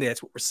Moxie Monday.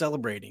 That's what we're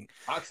celebrating.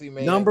 Moxie,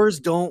 man. Numbers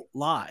don't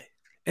lie.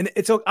 And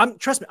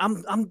trust me,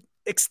 I'm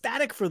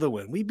ecstatic for the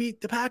win. We beat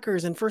the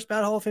Packers and first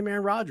ballot Hall of Fame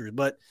Aaron Rodgers,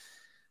 but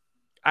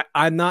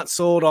I'm not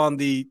sold on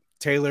the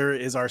Taylor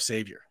is our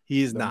savior.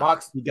 He is not.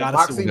 The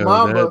Moxie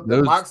Mamba,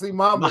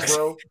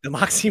 bro. The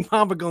Moxie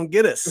Mamba gonna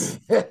get us.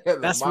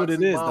 That's what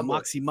it is. Mamba. The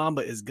Moxie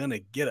Mamba is gonna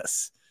get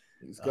us.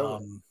 He's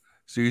going.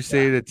 So you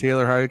say that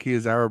Taylor Heineke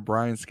is our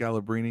Brian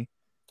Scalabrine?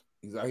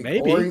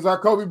 Maybe. Or he's our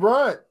Kobe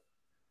Bryant.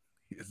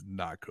 He is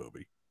not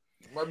Kobe.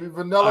 Might be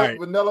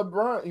Vanilla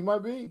Bryant. He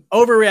might be.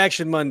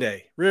 Overreaction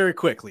Monday, very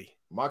quickly.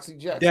 Moxie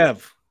Jackson.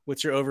 Dev,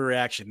 what's your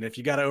overreaction? And if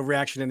you got an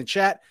overreaction in the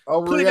chat,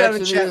 put it down in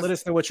the chat. Let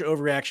us know what your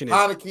overreaction is.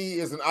 Heineke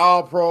is an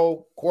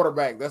all-pro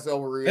quarterback. That's an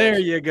overreaction. There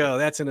you go.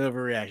 That's an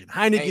overreaction.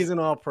 Heineke is an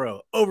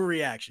all-pro.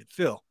 Overreaction.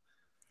 Phil.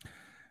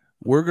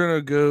 We're going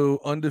to go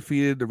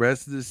undefeated the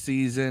rest of the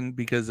season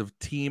because of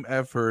team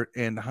effort,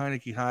 and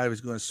Heineke Hive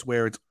is going to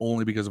swear it's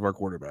only because of our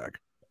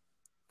quarterback.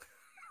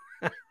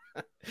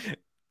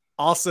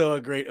 Also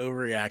a great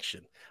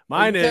overreaction.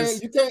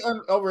 You can't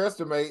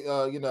overestimate,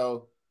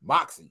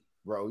 Moxie,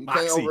 bro. You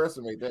can't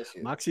overestimate that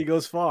shit. Moxie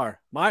goes far.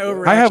 My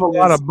overreaction. I have a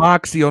lot of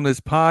Moxie on this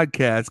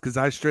podcast because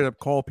I straight up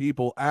call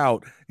people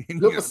out.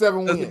 Good for 7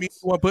 wins. Doesn't mean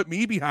you want to put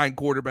me behind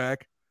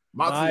quarterback.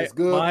 Moxie is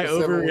good. My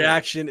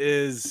overreaction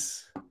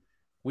is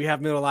we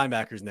have middle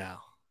linebackers now.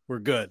 We're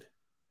good.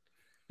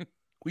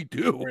 We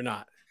do. We're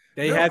not.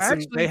 They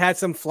had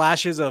some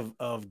flashes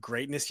of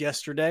greatness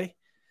yesterday,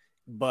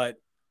 but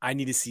I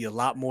need to see a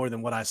lot more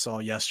than what I saw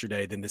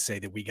yesterday than to say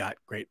that we got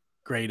great.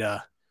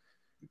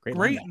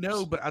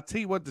 No, but I'll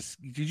tell you what.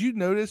 Did you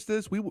notice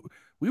this? We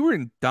were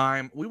in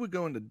dime. We would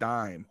go into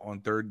dime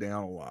on 3rd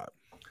down a lot.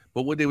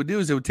 But what they would do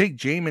is they would take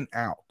Jamin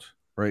out.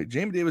 Right,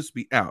 Jamin Davis would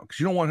be out because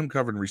you don't want him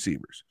covering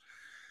receivers.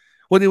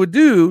 What they would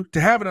do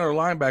to have another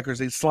linebacker is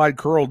they'd slide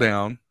Curl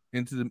down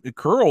into the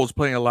Curl is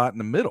playing a lot in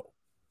the middle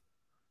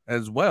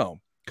as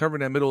well,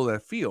 covering that middle of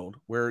that field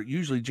where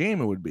usually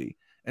Jamin would be.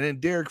 And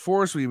then Derek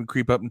Forrest would even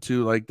creep up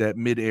into like that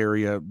mid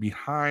area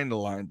behind the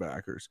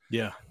linebackers.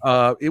 Yeah.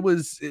 It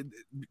was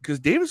because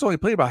Davis only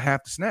played about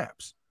half the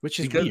snaps, which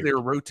is because weird. They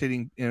were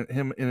rotating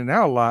him in and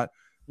out a lot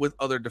with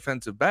other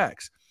defensive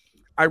backs.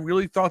 I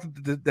really thought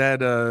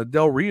that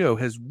Del Rio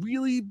has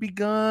really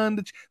begun.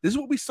 This is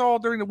what we saw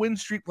during the win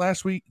streak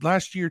last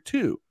year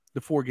too. The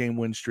 4-game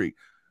win streak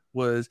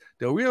was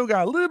Del Rio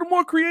got a little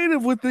more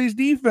creative with these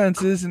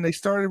defenses, and they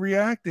started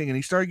reacting, and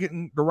he started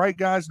getting the right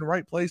guys in the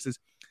right places.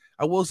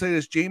 I will say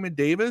this: Jamin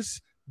Davis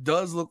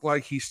does look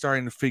like he's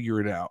starting to figure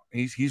it out.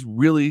 He's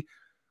really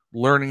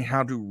learning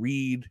how to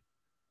read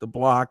the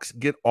blocks,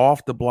 get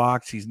off the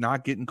blocks. He's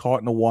not getting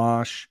caught in a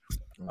wash.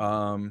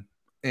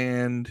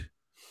 And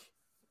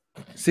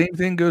same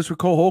thing goes for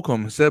Cole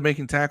Holcomb. Instead of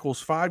making tackles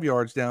 5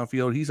 yards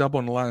downfield, he's up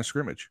on the line of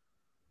scrimmage.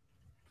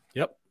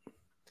 Yep,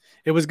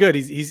 it was good.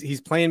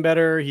 He's playing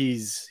better.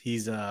 He's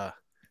I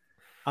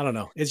don't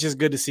know. It's just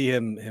good to see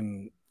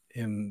him.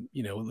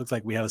 It looks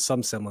like we have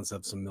some semblance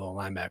of some middle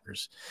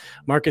linebackers.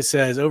 Marcus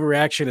says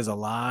overreaction is a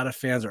lot of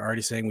fans are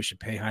already saying we should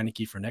pay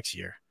Heineke for next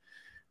year.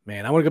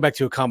 Man, I want to go back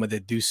to a comment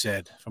that Deuce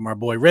said from our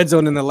boy Red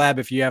Zone in the Lab.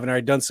 If you haven't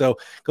already done so,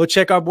 go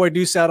check our boy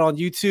Deuce out on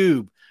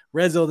YouTube.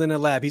 Rezo in the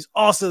lab. He's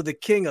also the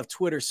king of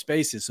Twitter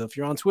Spaces. So if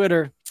you're on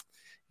Twitter,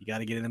 you got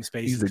to get in them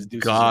spaces. He's a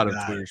god of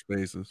Twitter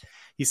Spaces.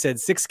 He said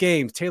 6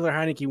 games. Taylor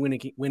Heineke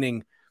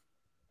winning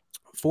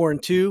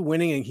 4-2,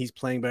 winning, and he's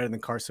playing better than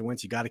Carson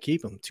Wentz. You got to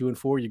keep him.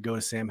 2-4, you go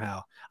to Sam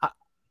Howell.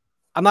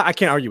 I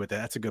can't argue with that.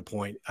 That's a good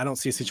point. I don't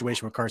see a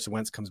situation where Carson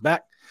Wentz comes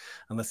back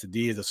unless the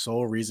D is the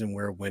sole reason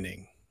we're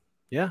winning.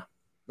 Yeah.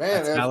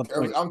 Man,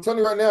 I'm telling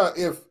you right now,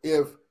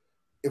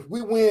 if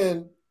we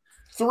win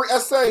 3,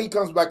 let's say he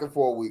comes back in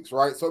 4 weeks,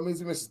 right? So it means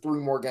he misses 3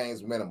 more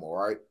games minimal,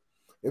 right?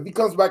 If he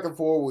comes back in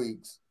 4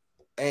 weeks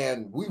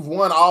and we've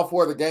won all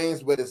 4 of the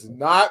games, but it's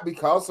not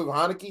because of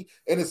Heineke,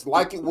 and it's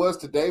like it was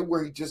today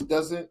where he just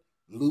doesn't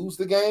lose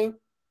the game,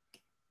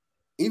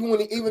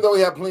 even though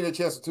he had plenty of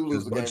chances to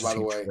lose the game, by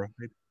the way.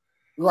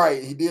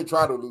 Right, he did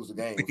try to lose the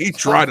game. He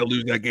tried to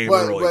lose that game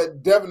early.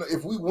 But definitely,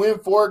 if we win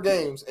 4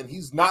 games and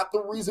he's not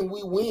the reason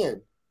we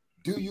win,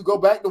 do you go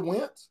back to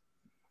Wentz?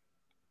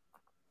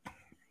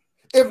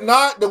 If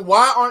not, then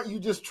why aren't you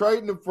just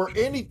trading him for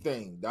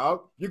anything,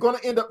 dog? You're going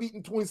to end up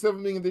eating $27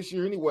 million this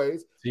year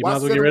anyways. So you might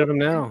as well get rid of him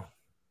now.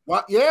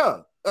 Why? Yeah,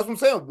 that's what I'm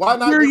saying. Why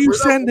not? Where do you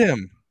send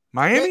him?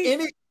 Miami?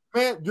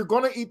 Man, you're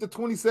going to eat the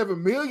 $27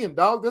 million,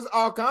 dog. There's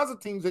all kinds of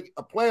teams that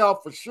are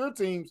playoff for sure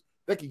teams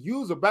that could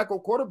use a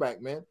backup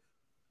quarterback, man.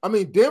 I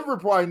mean, Denver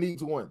probably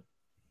needs one.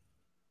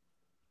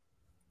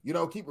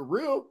 Keep it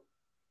real.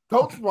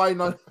 Coach probably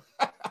not.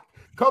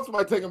 Coach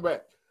might take him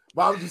back.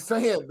 But I'm just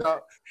saying,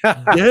 dog.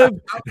 Yeah.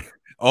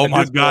 Oh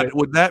my God,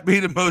 would that be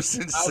the most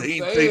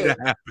insane thing to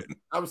happen?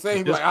 I'm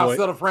saying, like, I'll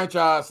sell the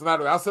franchise.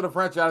 I'll sell the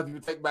franchise if you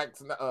take back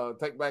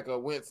a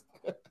Wentz.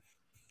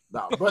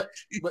 No,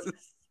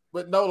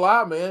 but no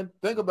lie, man.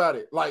 Think about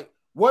it. Like,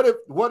 what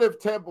if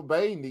Tampa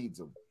Bay needs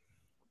him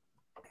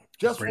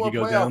just for a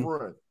playoff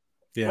run?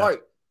 Yeah, right.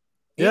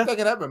 Anything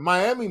can happen.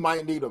 Miami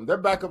might need them. Their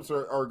backups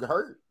are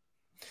hurt.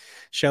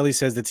 Shelly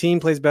says the team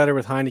plays better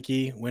with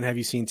Heineke. When have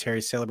you seen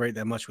Terry celebrate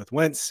that much with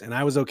Wentz? And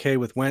I was okay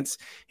with Wentz.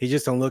 He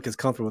just don't look as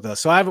comfortable with us.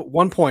 So I have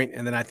one point,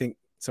 and then I think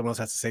someone else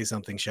has to say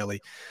something,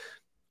 Shelly.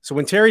 So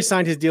when Terry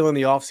signed his deal in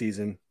the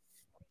offseason,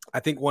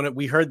 I think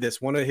we heard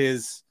this. One of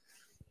his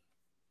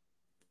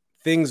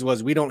things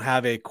was we don't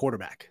have a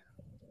quarterback.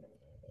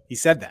 He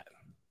said that.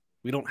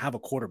 We don't have a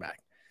quarterback.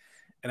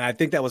 And I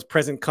think that was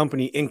present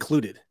company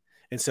included.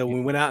 And so when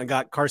we went out and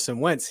got Carson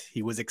Wentz,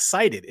 he was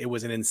excited. It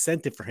was an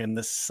incentive for him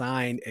to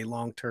sign a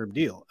long-term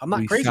deal. I'm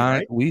not crazy,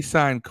 right? We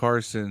signed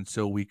Carson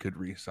so we could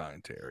re-sign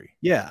Terry.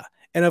 Yeah.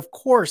 And of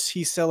course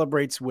he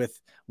celebrates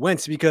with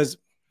Wentz because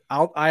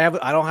I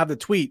don't have the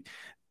tweet.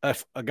 A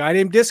guy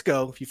named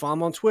Disco, if you follow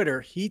him on Twitter,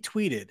 he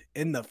tweeted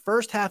in the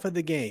first half of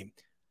the game.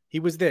 He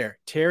was there.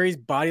 Terry's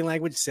body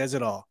language says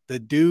it all. The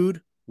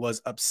dude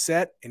was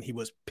upset and he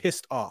was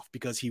pissed off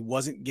because he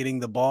wasn't getting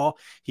the ball.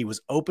 He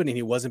was open and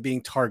he wasn't being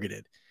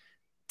targeted.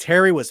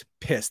 Terry was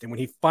pissed. And when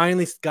he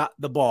finally got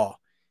the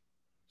ball,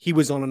 he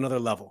was on another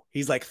level.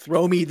 He's like,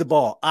 throw me the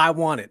ball. I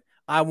want it.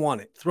 I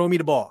want it. Throw me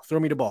the ball. Throw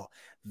me the ball.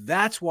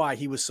 That's why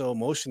he was so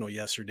emotional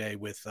yesterday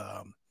with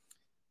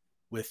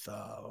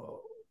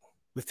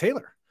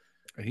Taylor.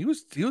 And he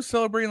was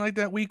celebrating like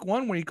that week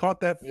 1 when he caught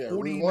that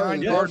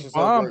 49-yard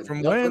bomb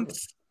from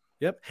Wentz.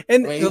 Yep.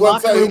 And he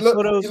looked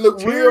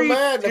real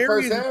mad in the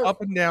first half.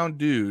 Up and down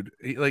dude.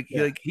 He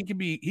can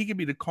be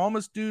the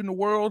calmest dude in the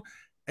world.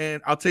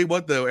 And I'll tell you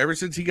what, though, ever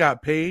since he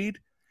got paid,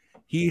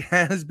 he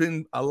has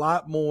been a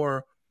lot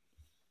more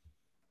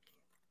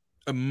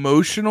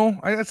emotional.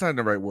 That's not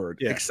the right word.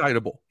 Yeah.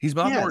 Excitable. He's a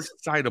lot more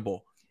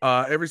excitable.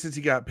 Ever since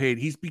he got paid,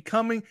 he's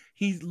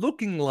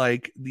looking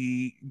like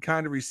the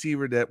kind of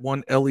receiver that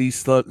one L.E.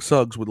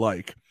 Suggs would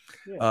like.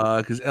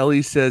 Because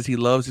L.E. says he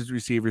loves his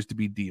receivers to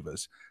be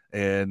divas.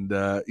 And,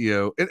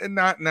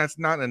 that's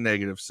not in a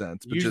negative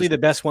sense. But usually the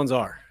best ones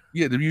are.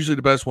 Yeah, usually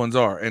the best ones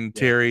are, and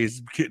Terry's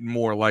getting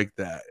more like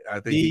that. I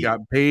think he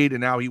got paid, and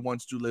now he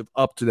wants to live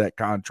up to that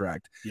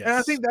contract. Yes. And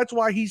I think that's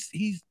why he's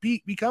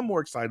become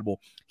more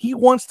excitable. He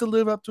wants to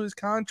live up to his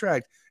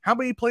contract. How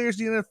many players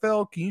in the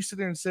NFL can you sit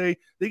there and say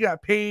they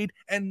got paid,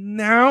 and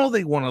now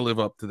they want to live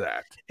up to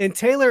that? And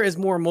Taylor is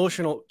more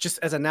emotional just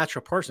as a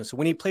natural person. So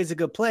when he plays a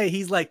good play,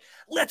 he's like,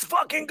 let's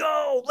fucking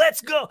go.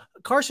 Let's go.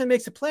 Carson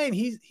makes a play, and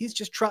he's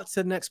just trots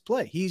to the next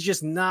play. He's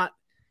just not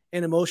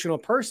an emotional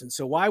person.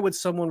 So why would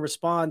someone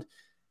respond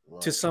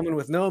to someone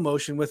with no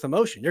emotion with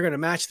emotion? You're going to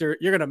match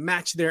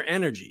their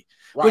energy.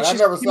 Right. Which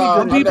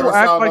people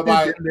act like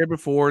they've been there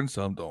before and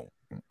some don't.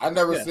 I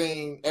never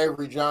seen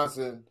Avery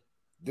Johnson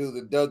do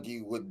the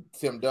Dougie with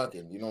Tim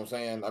Duncan. You know what I'm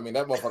saying? I mean,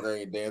 that motherfucker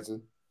ain't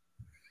dancing.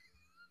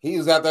 He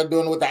was out there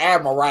doing it with the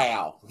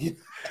Admiral.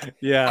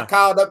 Yeah. I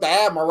called up the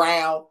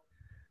Admiral.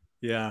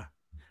 Yeah.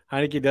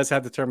 Heineke does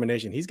have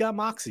determination. He's got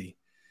moxie.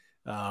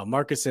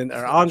 Marcus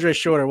or Andre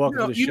Shorter, welcome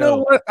to the show. You know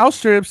what? I'll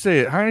straight up say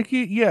it.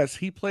 Heineke, yes,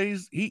 he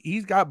plays.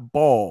 He's got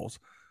balls.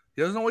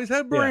 He doesn't always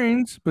have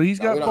brains, but he's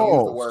got balls. We don't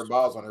use the word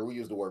balls on here. We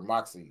use the word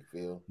moxie,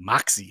 Phil.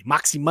 Moxie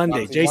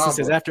Monday. Jason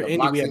says after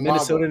Indy, we have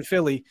Minnesota and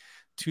Philly.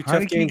 2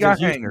 tough games. Got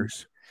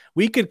hangers.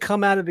 We could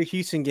come out of the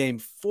Houston game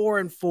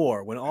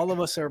 4-4 when all of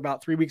us are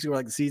about 3 weeks ago,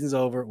 like the season's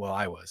over. Well,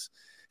 I was.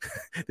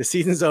 The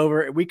season's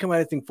over. We come out,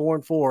 I think,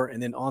 4-4,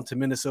 and then on to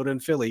Minnesota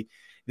and Philly.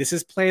 This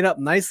is playing up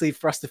nicely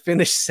for us to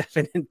finish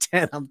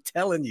 7-10. I'm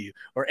telling you,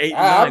 or 8-9.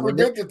 I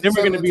predicted then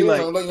we're going to be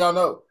like, I'm letting y'all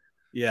know.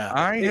 Yeah,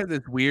 I have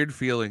this weird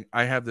feeling.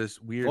 I have this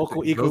weird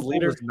Vocal equals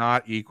leader? is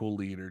not equal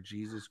leader.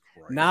 Jesus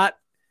Christ. not.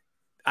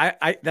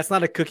 I that's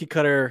not a cookie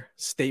cutter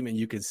statement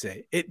you could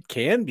say. It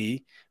can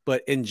be,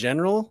 but in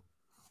general,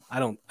 I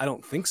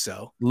don't think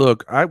so.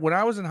 Look, when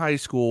I was in high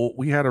school,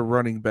 we had a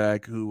running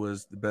back who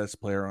was the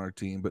best player on our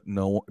team,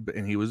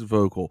 and he was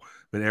vocal,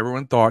 but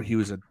everyone thought he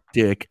was a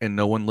dick and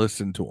no one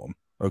listened to him.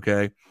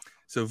 Okay.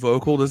 So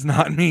vocal does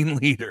not mean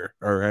leader.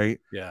 All right.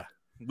 Yeah.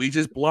 We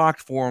just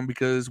blocked for him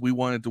because we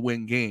wanted to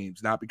win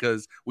games, not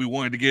because we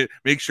wanted to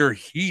make sure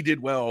he did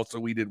well. So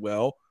we did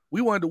well.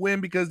 We wanted to win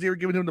because they were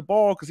giving him the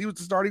ball because he was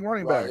the starting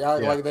running back.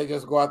 Right. Like they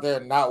just go out there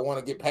and not want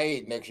to get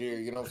paid next year.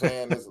 You know what I'm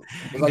saying? It's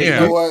like, you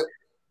know what?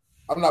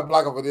 I'm not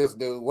blocking for this,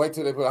 dude. Wait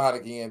till they put a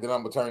Heineke in, then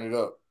I'm going to turn it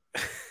up.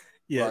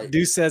 Yeah. Right.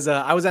 Deuce says,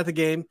 I was at the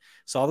game,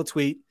 saw the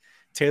tweet.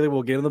 Taylor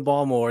will give him the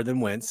ball more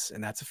than Wentz,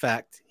 and that's a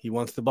fact. He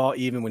wants the ball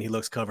even when he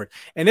looks covered.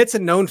 And it's a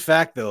known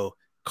fact, though.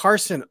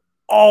 Carson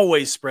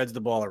always spreads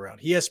the ball around.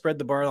 He has spread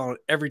the ball on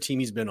every team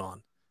he's been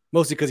on,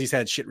 mostly because he's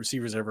had shit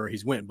receivers everywhere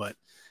he's went, but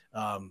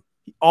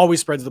he always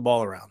spreads the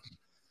ball around.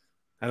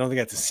 I don't think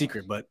that's a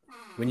secret, but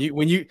when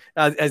you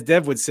as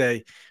Dev would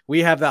say,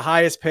 we have the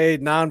highest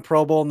paid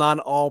non-Pro Bowl,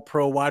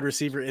 non-all-pro wide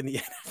receiver in the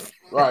NFL.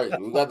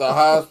 Right. We got the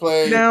highest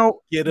paid. Now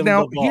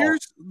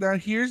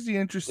here's the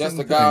interesting That's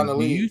the guy in the thing.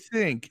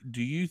 league.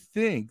 Do you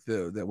think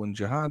though that when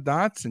Jahan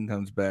Dotson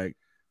comes back,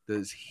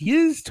 does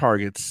his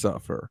targets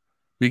suffer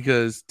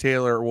because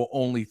Taylor will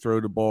only throw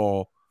the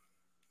ball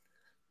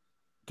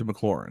to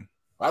McLaurin?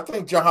 I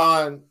think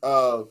Jahan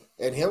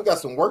and him got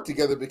some work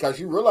together because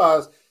you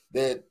realize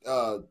that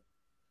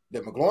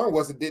that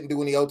McLaurin didn't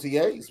do any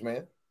OTAs,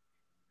 man.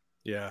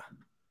 Yeah.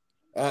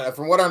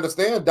 From what I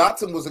understand,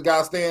 Dotson was the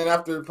guy staying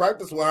after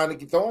practice with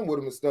Heineke throwing with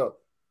him and stuff.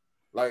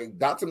 Like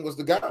Dotson was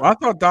the guy. Well, I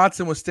thought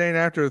Dotson was staying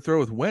after the throw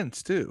with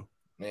Wentz too.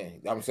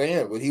 Man, I'm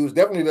saying, but he was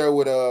definitely there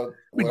with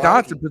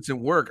Dotson puts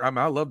in work. I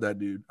love that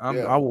dude. I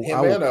will keep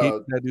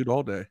that dude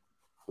all day.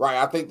 Right,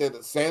 I think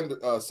that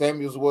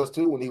Samuels was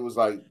too when he was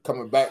like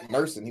coming back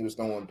nursing. He was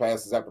throwing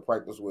passes after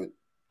practice with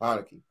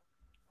Heineke.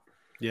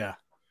 Yeah.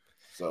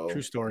 So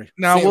true story.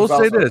 Now I will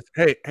say this.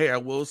 Hey, I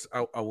will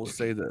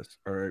say this.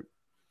 All right.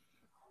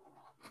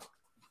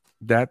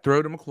 That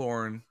throw to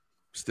McLaurin,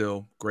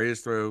 still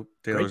greatest throw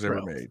Taylor's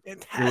ever made.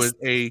 It was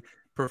a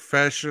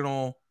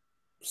professional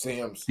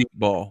deep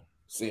ball.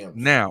 Sims.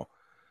 Now,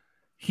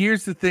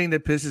 here's the thing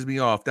that pisses me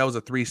off. That was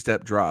a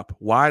 3-step drop.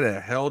 Why the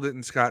hell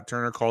didn't Scott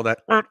Turner call that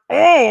at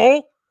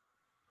all?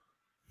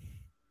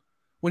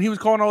 When he was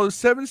calling all those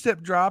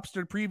 7-step drops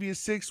the previous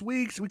 6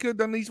 weeks, we could have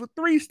done these with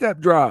 3-step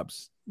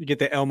drops. You get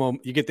the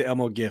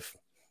Elmo gif.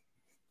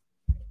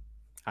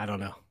 I don't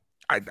know.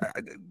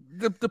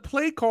 The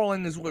play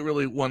calling is what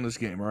really won this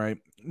game, all right?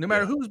 No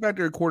matter who was back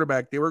there at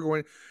quarterback, they were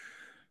going,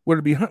 whether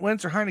it be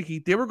Wentz or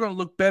Heineke, they were going to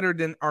look better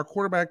than our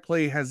quarterback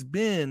play has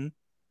been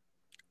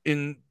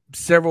in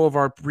several of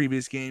our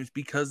previous games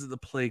because of the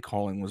play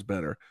calling was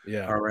better.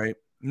 Yeah. All right.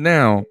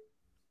 Now,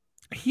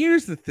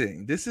 here's the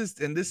thing. This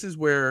is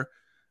where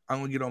I'm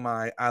going to get on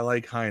my I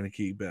like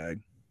Heineke bag.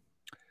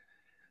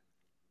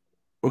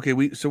 Okay,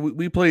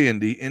 we play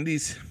Indy.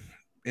 Indy's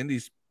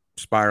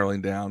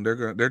spiraling down.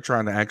 They're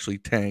trying to actually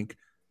tank,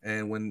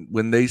 and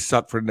when they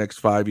suck for the next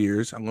 5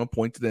 years, I'm going to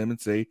point to them and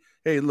say,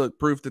 "Hey, look,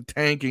 proof that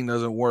tanking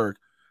doesn't work."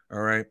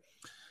 All right,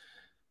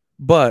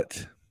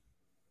 but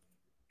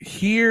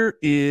here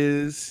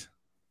is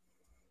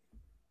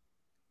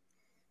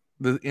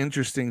the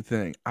interesting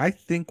thing. I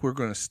think we're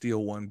going to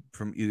steal one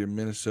from either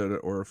Minnesota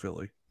or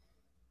Philly,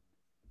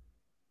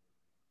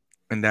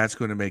 and that's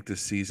going to make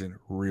this season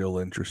real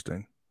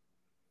interesting.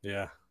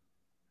 Yeah.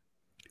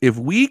 If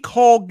we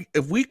call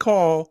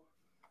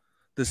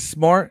the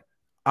smart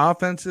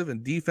offensive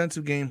and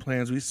defensive game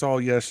plans we saw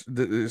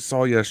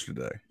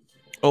yesterday.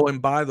 Oh, and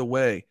by the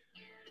way,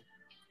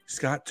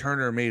 Scott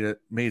Turner made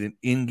an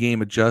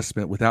in-game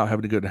adjustment without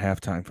having to go to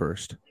halftime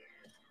first.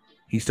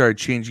 He started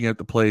changing up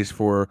the plays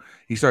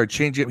he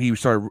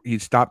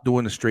stopped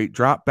doing the straight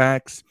drop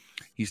backs.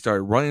 He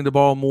started running the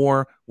ball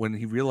more when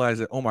he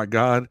realized that, oh my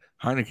God,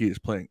 Heineke is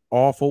playing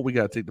awful. We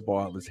got to take the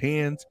ball out of his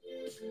hands.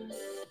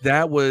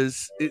 That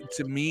was it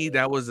to me.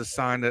 That was a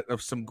sign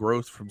of some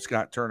growth from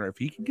Scott Turner. If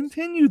he can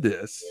continue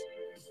this,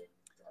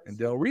 and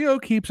Del Rio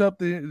keeps up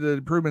the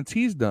improvements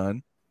he's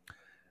done,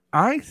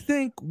 I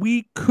think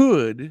we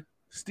could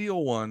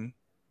steal one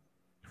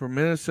from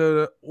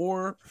Minnesota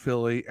or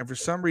Philly. And for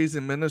some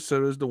reason,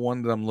 Minnesota is the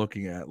one that I'm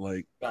looking at.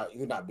 Like,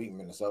 you're not beating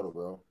Minnesota,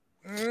 bro.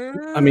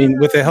 I mean,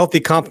 with a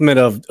healthy complement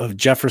of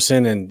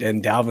Jefferson and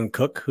Dalvin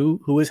Cook,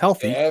 who is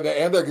healthy, and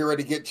they're getting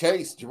ready to get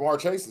Chase. Jamar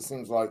Chase. It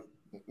seems like.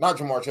 Not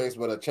Jamar Chase,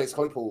 but Chase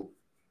Claypool.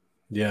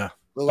 Yeah.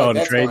 Like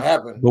that's going to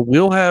happen. But we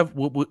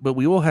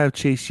will have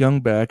Chase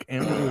Young back,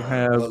 and we will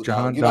have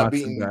Jahan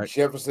Dotson back.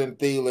 Jefferson,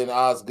 Thielen,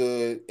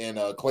 Osgood, and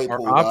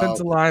Claypool. Our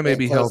offensive line may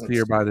be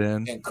healthier by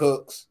then. And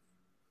Cooks.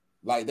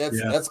 Like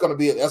that's gonna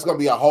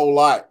be a whole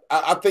lot.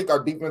 I think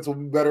our defense will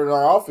be better than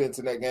our offense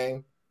in that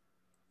game.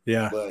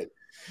 Yeah,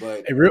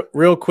 but hey,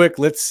 real quick,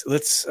 let's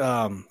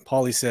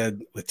Paulie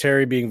said with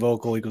Terry being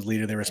vocal, Eagles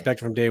leader, they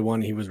respect him from day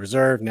one. He was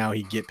reserved. Now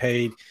he get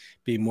paid,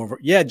 be more.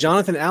 Yeah,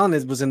 Jonathan Allen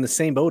was in the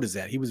same boat as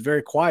that. He was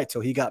very quiet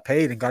till he got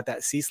paid and got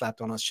that C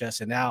slapped on his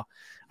chest. And now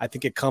I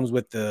think it comes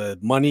with the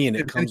money and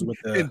it comes with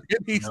the. And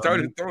he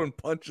started throwing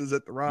punches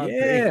at the Rod.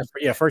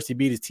 Yeah. First he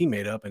beat his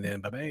teammate up, and then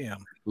bam,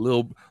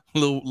 little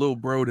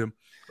broed him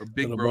or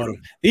big broed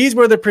him. These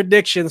were the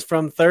predictions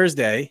from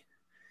Thursday.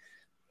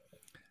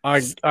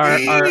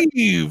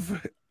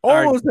 Steve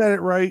almost had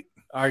it right.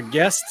 Our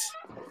guest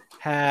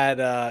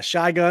had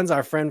Shy Guns,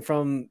 our friend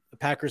from the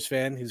Packers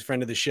fan, who's a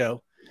friend of the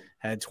show,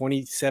 had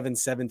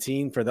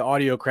 27-17 for the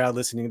audio crowd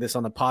listening to this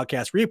on the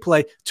podcast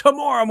replay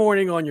tomorrow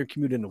morning on your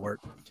commute into work.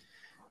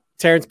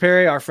 Terrence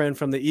Perry, our friend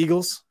from the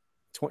Eagles,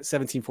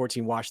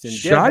 17-14 Washington.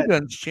 Shy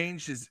Guns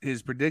changed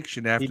his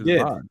prediction after the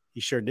pod.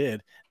 He sure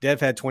did. Dev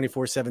had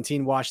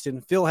 24-17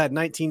 Washington. Phil had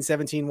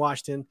 19-17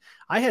 Washington.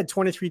 I had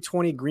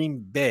 23-20 Green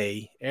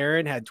Bay.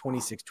 Aaron had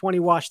 26-20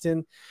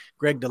 Washington.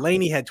 Greg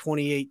Delaney had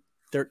 28-13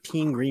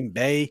 Green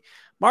Bay.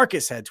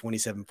 Marcus had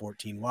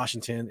 27-14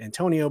 Washington.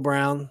 Antonio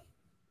Brown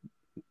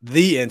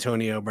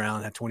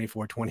had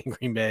 24-20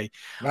 Green Bay.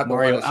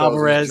 Mario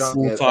Alvarez,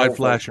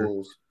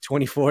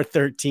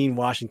 24-13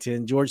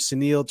 Washington. George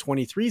Sunil,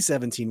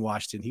 23-17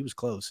 Washington. He was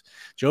close.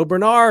 Joe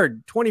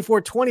Bernard,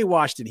 24-20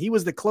 Washington. He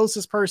was the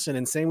closest person.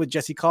 And same with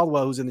Jesse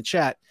Caldwell, who's in the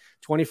chat.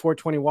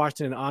 24-20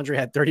 Washington. And Andre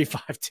had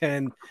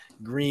 35-10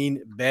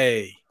 Green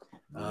Bay.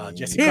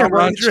 Jesse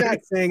Caldwell in the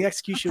chat saying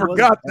execution. I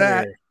forgot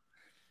that.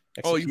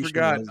 You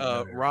forgot.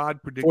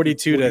 Rod predicted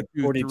 42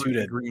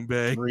 to Green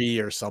Bay 3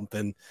 or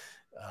something.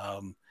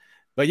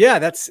 But yeah,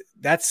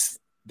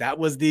 that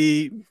was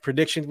the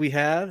predictions we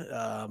had.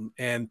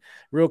 And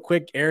real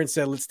quick, Aaron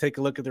said, let's take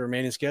a look at the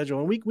remaining schedule.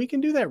 And we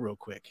can do that real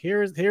quick.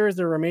 Here is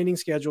the remaining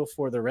schedule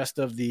for the rest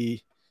of the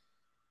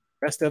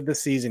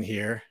season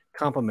here.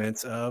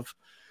 Compliments of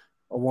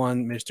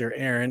one Mr.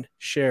 Aaron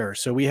Scherer.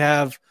 So we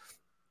have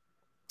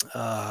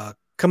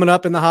coming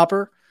up in the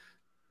hopper,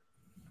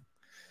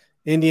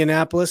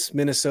 Indianapolis,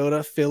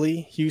 Minnesota,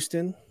 Philly,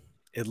 Houston,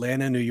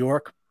 Atlanta, New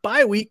York,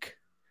 bye week,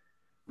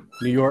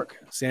 New York,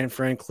 San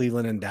Fran,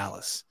 Cleveland, and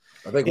Dallas.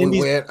 I think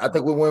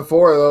we win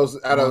 4 of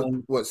those out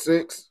of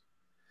 6.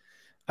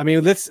 I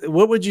mean,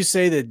 what would you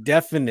say the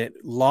definite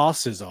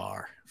losses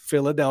are?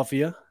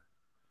 Philadelphia,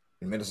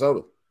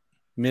 Minnesota.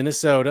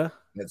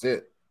 That's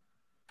it.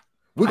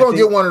 We're gonna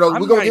get one of those.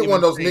 We're gonna get one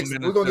of those Knicks.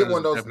 We're gonna get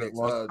one of those Knicks.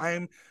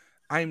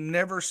 I'm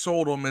never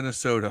sold on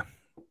Minnesota.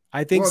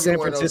 I think San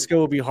Francisco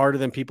will be harder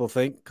than people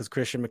think because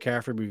Christian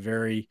McCaffrey will be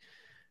very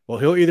well.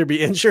 He'll either be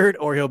injured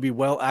or he'll be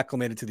well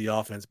acclimated to the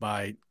offense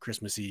by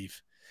Christmas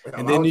Eve.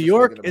 And then New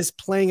York is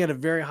playing at a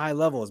very high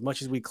level as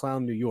much as we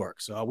clown New York.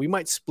 So we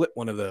might split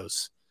one of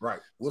those. Right.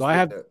 So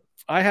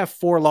I have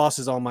 4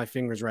 losses on my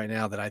fingers right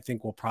now that I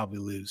think we'll probably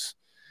lose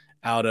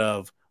out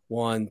of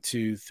 1,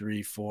 2,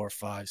 3, 4,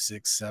 5,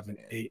 6, 7,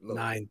 8,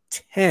 9,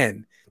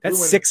 10.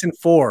 That's 6 and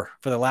 4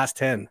 for the last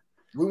 10.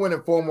 We win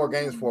in 4 more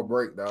games for a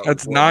break, dog.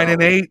 That's 9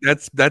 and 8.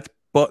 That's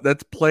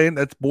playing.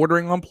 That's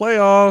bordering on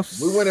playoffs.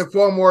 We win in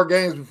 4 more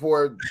games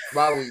before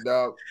bye week,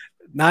 dog.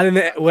 Not in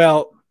the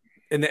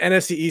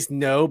NFC East,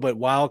 no, but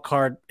wild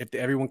card, if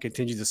everyone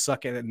continues to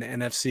suck at it in the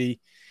NFC,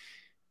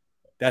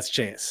 that's a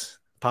chance,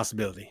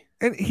 possibility.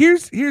 And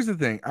here's the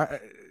thing. I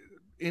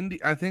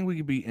think we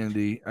could beat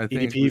Indy. I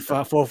think EDP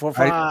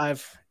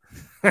 445.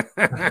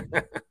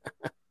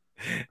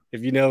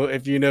 If you know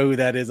who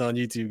that is on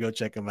YouTube, go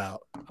check him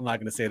out. I'm not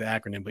going to say the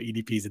acronym, but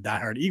EDP is a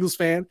diehard Eagles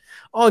fan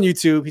on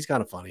YouTube. He's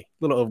kind of funny, a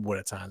little overboard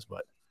at times,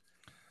 but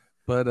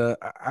I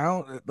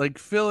don't like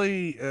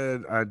Philly.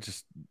 I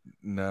just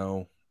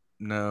no.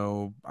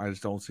 I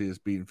just don't see us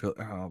beating Philly.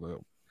 I don't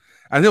know.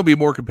 I think it'll be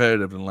more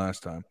competitive than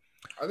last time.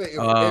 I think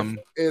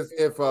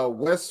if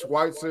Wes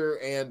Schweitzer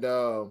and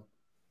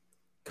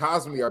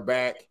Cosme are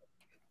back,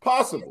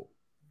 possible.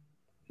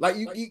 Like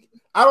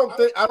I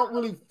don't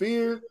really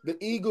fear the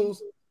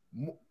Eagles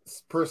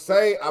per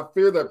se. I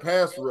fear their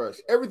pass rush.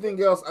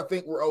 Everything else, I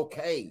think we're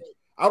okay.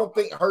 I don't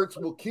think Hurts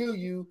will kill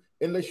you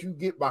unless you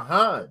get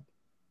behind.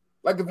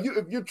 Like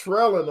if you're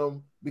trailing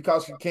them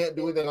because you can't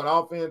do anything on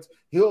offense,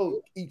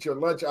 he'll eat your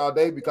lunch all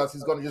day because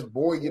he's going to just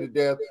bore you to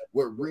death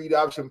with read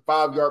option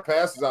 5-yard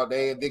passes all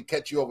day and then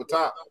catch you over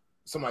top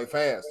somebody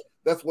fast.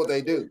 That's what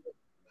they do.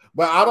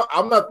 But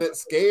I'm not that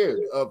scared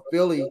of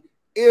Philly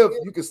if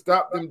you can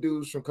stop them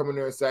dudes from coming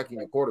there and sacking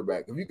your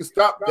quarterback. If you can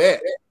stop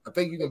that, I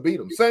think you can beat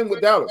them. Same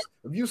with Dallas.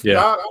 If you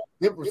stop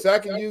them from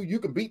sacking you, you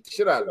can beat the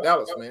shit out of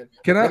Dallas, man.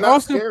 Can I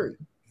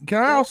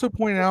also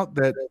point out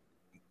that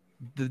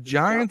the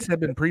Giants have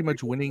been pretty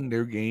much winning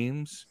their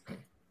games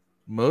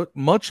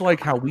much like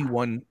how we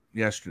won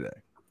yesterday.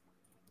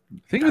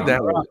 Think of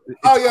that.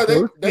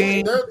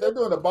 They're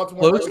doing a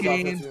Baltimore close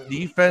games.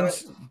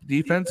 Defense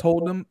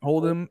hold them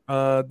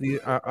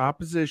the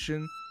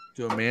opposition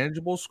to a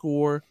manageable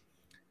score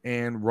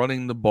and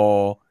running the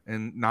ball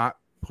and not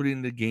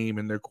putting the game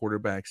in their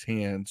quarterback's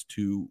hands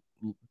to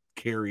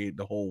carry it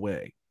the whole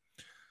way.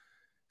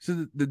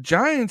 So the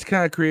Giants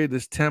kind of created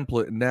this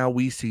template, and now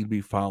we seem to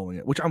be following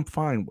it, which I'm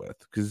fine with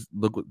because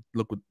look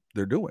what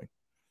they're doing.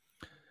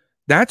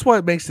 That's why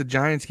it makes the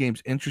Giants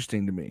games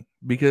interesting to me,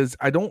 because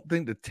I don't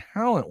think that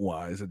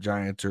talent-wise the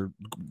Giants are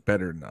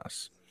better than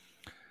us.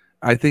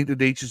 I think that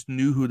they just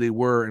knew who they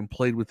were and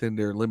played within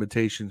their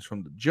limitations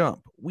from the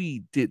jump.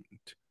 We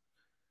didn't.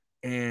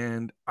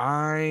 And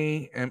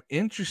I am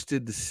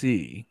interested to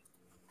see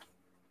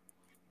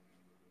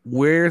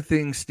where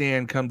things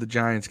stand come the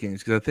Giants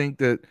games, because I think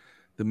that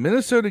the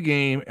Minnesota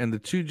game and the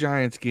two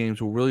Giants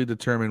games will really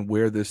determine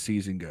where this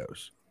season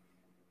goes.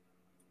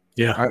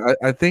 Yeah.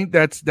 I think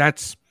that's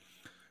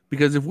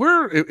because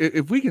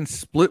if we can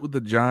split with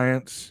the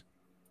Giants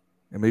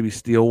and maybe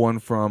steal one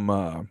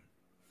from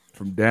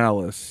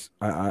Dallas,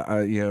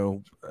 at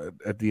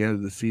the end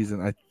of the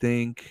season, I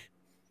think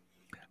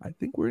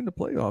we're in the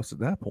playoffs at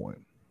that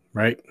point.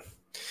 Right.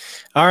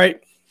 All right.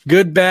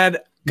 Good,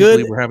 bad,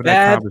 We're having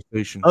bad, that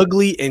conversation.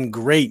 ugly, and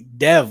great.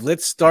 Dev,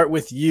 let's start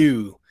with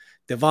you.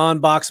 Devon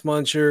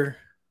Boxmuncher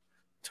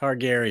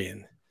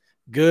Targaryen.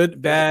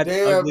 Good, bad,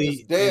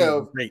 ugly,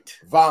 and great.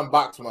 Von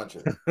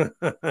Boxmuncher.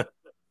 That's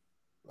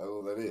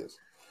what that is.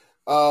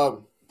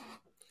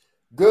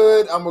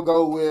 Good. I'm gonna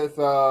go with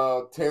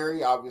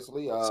Terry.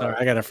 Obviously. Sorry,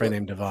 I got a friend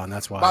named Devon.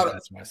 That's why I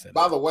said.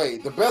 By the way,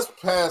 the best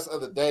pass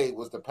of the day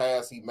was the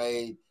pass he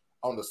made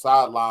on the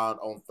sideline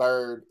on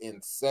 3rd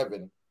and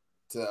 7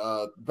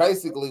 to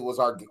basically was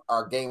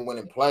our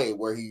game-winning play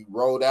where he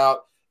rolled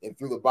out and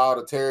threw the ball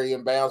to Terry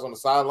in bounds on the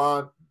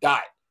sideline.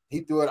 Dot.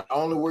 He threw it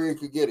only where he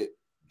could get it.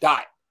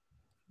 Dot.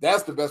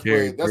 That's the best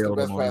play. That's the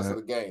best pass of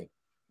the game.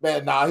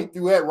 Man, he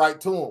threw that right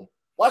to him.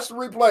 Watch the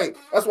replay.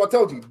 That's what I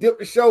told you. Dip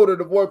the shoulder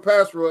to avoid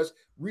pass rush,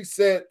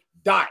 reset,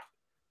 dot.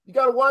 You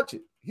got to watch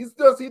it. He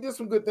did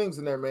some good things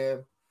in there,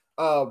 man.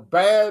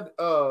 Bad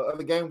of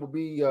the game will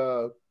be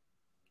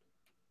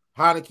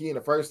Heineke in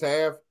the first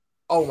half.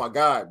 Oh, my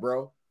God,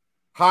 bro.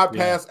 High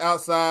pass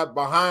outside,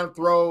 behind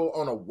throw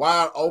on a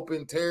wide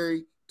open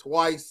Terry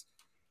twice.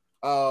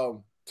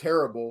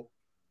 Terrible.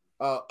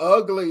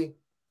 Ugly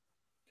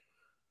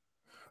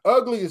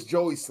is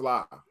Joey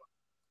Sly.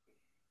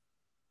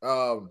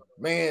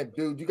 Man,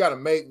 dude, you got to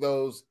make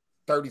those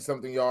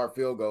 30-something yard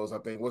field goals, I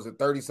think. Was it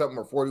 30-something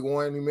or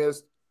 41 he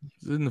missed?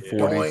 In the 40s.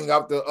 Going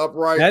up the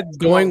upright. That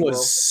going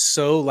was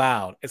so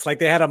loud. It's like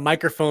they had a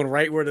microphone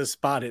right where to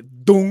spot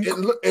it. Dunk. It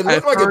looked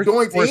like it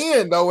doinked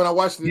in, though, when I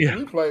watched the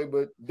replay,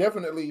 but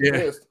definitely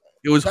missed.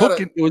 It was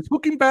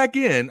hooking back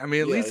in. I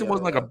mean, at least it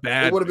wasn't like a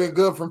bad. It would have been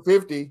good from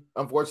 50.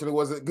 Unfortunately, it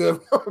wasn't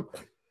good.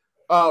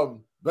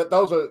 But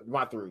those are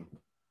my 3.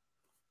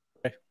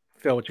 Okay.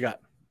 Phil, what you got?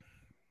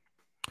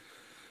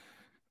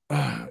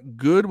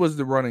 Good was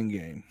the running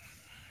game.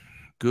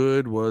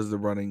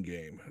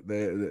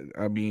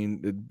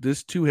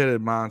 This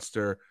two-headed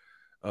monster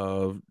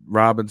of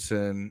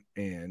Robinson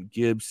and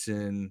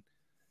Gibson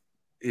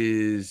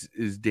is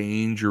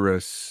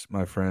dangerous,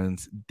 my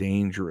friends.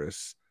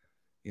 Dangerous.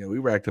 We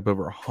racked up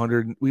over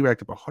 100. We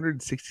racked up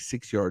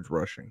 166 yards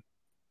rushing.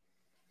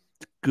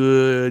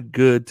 Good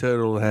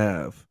total to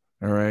have.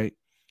 All right.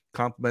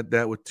 Complement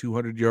that with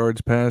 200 yards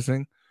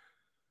passing.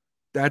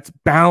 That's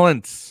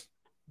balance.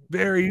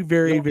 Very,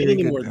 very, very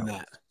good. More than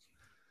that.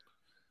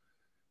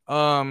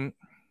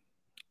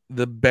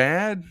 The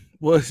bad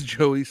was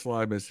Joey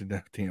Sly missing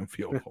that damn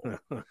field goal.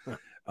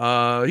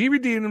 He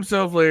redeemed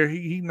himself later.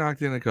 He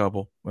knocked in a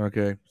couple.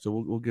 Okay, so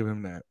we'll give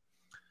him that.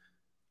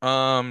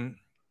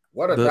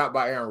 What a drop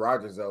by Aaron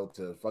Rodgers though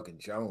to fucking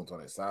Jones on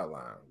his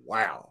sideline.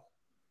 Wow.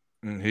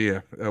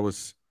 Yeah, that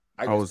was.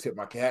 I just tipped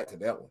my cat to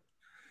that one.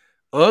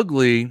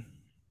 Ugly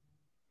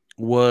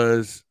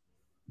was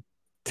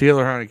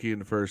Taylor Heineke in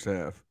the first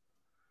half.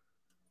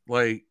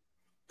 Like,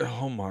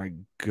 oh my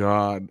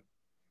God.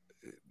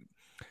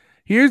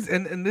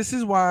 And this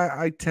is why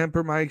I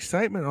temper my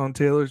excitement on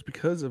Taylor's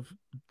because of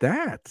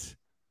that.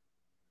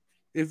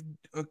 If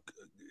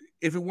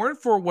it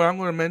weren't for what I'm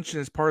going to mention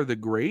as part of the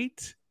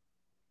great,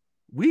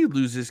 we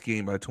lose this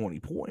game by 20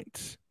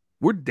 points.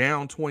 We're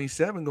down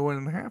 27 going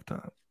into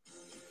halftime.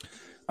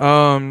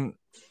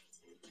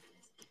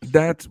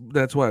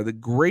 That's why the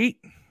great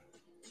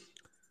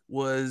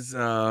was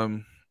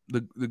the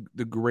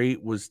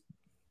great was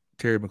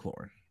Terry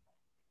McLaurin.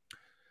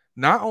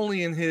 Not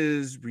only in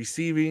his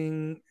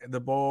receiving the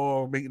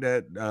ball, making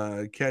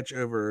that catch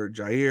over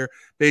Jair.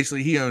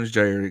 Basically, he owns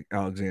Jair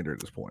Alexander at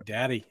this point.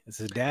 Daddy. It's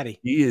his daddy.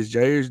 He is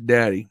Jair's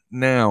daddy.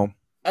 Now,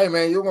 hey,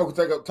 man, you're going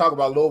to talk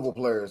about Louisville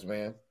players,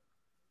 man.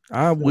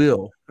 I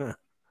will.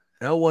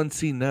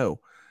 L1C,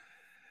 no.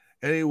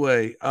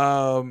 Anyway.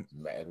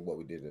 Mad what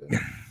we did to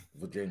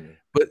Virginia.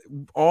 But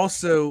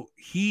also,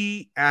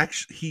 he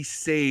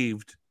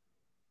saved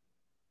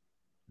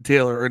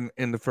Taylor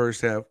in the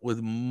first half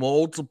with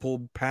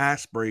multiple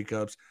pass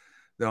breakups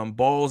on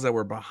balls that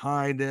were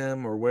behind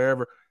him or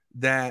wherever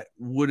that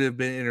would have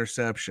been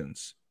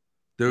interceptions.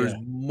 There was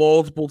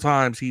multiple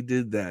times he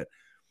did that.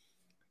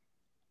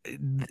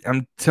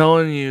 I'm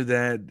telling you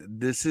that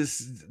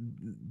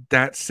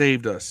that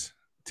saved us.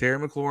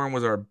 Terry McLaurin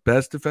was our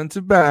best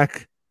defensive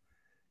back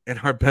and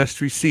our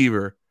best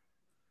receiver.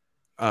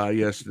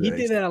 yesterday. He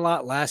did that a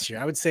lot last year.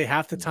 I would say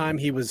half the time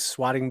he was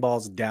swatting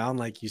balls down,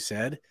 like you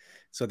said,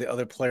 so the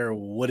other player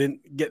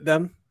wouldn't get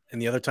them.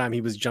 And the other time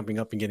he was jumping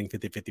up and getting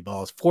 50-50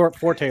 balls for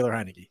Taylor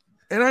Heineke.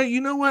 And you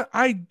know what?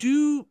 I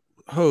do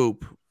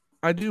hope,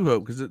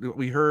 because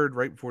we heard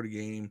right before the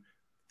game, I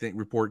think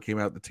report came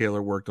out that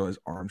Taylor worked on his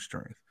arm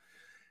strength.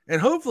 And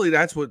hopefully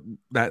that's what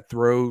that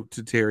throw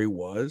to Terry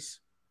was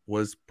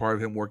part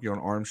of him working on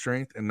arm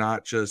strength and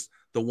not just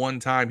the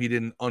one time he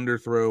didn't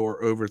underthrow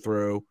or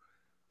overthrow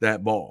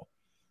that ball.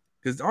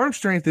 Because arm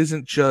strength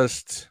isn't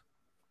just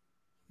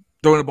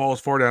throwing the ball as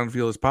far down the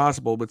field as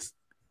possible, but it's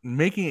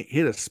making it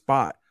hit a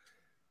spot.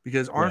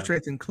 Because arm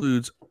strength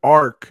includes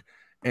arc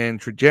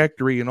and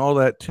trajectory and all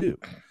that too.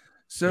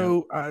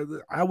 So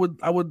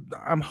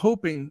I'm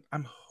hoping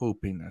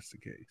that's the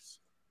case.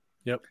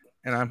 Yep.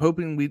 And I'm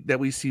hoping that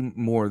we see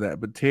more of that.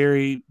 But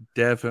Terry,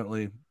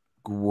 definitely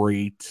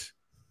great.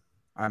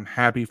 I'm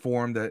happy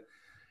for him that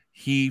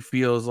he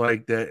feels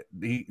like that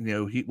he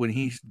when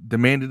he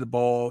demanded the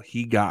ball,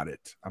 he got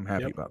it. I'm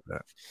happy about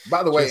that.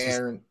 By the way,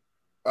 Aaron,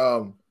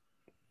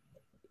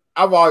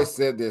 I've always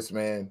said this,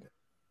 man.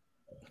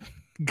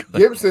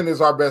 Gibson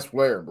is our best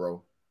player,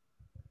 bro.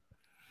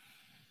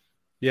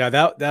 Yeah,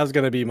 that was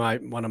going to be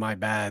one of my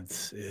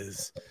bads.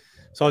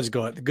 So I'll just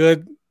go at the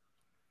good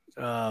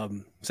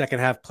second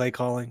half play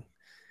calling.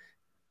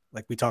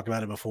 Like we talked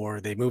about it before,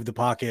 they moved the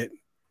pocket.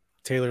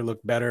 Taylor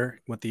looked better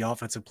with the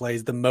offensive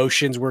plays. The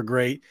motions were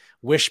great.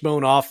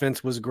 Wishbone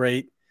offense was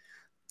great.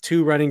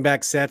 2 running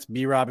back sets,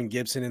 B-Rob and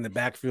Gibson in the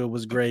backfield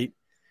was great.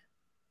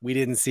 We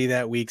didn't see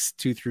that weeks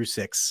 2 through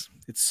 6.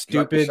 It's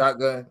stupid. You like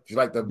the shotgun? You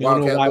like the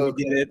Don't know why look?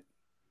 we did it.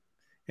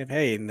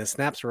 And the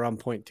snaps were on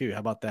point too. How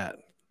about that?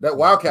 That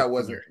Wildcat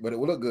wasn't, but it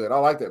would look good. I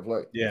like that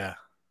play. Yeah.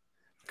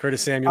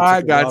 Curtis Samuel.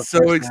 I got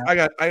so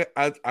excited.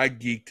 I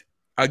geeked.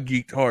 I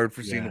geeked hard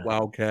for seeing the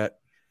Wildcat.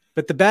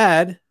 But the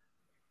bad,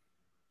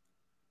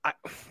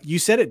 you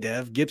said it,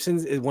 Dev. Gibson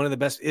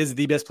is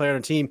the best player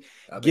on the team.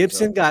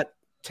 Gibson got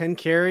 10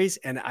 carries,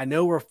 and I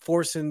know we're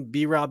forcing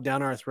B-Rob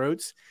down our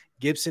throats.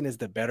 Gibson is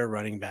the better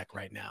running back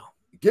right now.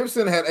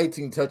 Gibson had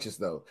 18 touches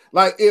though.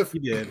 Like if he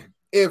did,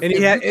 and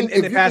he had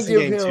in the passing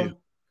game too.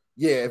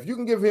 Yeah, if you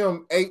can give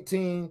him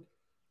 18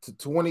 to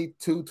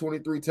 22,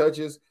 23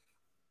 touches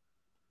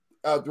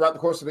throughout the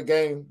course of the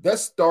game,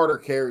 that's starter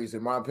carries,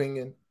 in my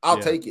opinion. I'll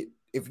take it.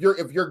 If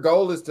your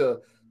goal is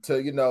to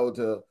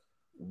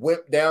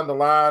whip down the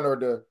line or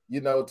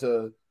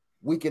to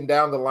weaken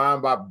down the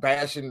line by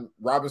bashing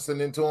Robinson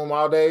into him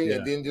all day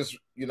and then just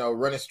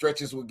running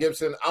stretches with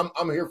Gibson,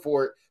 I'm here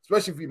for it.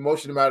 Especially if you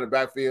motion him out of the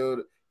backfield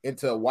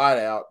into a wide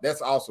out.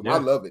 That's awesome. I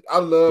love it. I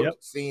love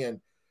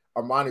seeing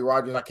Armani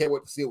Rogers. I can't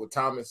wait to see it with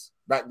Thomas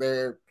back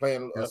there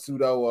playing a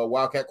pseudo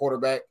Wildcat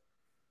quarterback.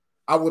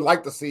 I would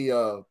like to see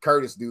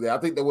Curtis do that. I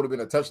think that would have been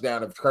a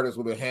touchdown if Curtis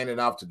would have been handing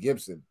off to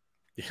Gibson.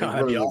 Yeah,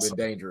 it really would have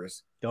been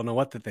dangerous. Don't know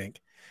what to think.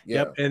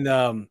 Yeah. Yep.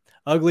 And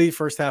ugly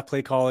first half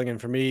play calling.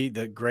 And for me,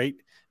 the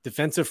great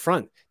defensive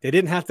front. They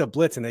didn't have to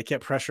blitz, and they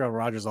kept pressure on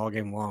Rodgers all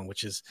game long,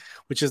 which is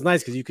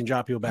nice because you can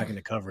drop people back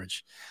into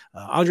coverage.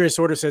 Andre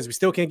Sorter says, we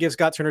still can't give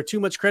Scott Turner too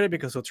much credit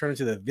because he'll turn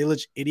into the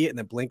village idiot in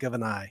the blink of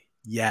an eye.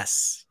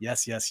 Yes.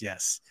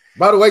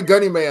 By the way,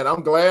 Gunny Man,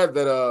 I'm glad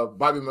that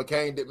Bobby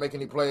McCain didn't make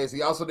any plays.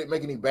 He also didn't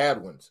make any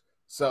bad ones.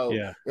 So,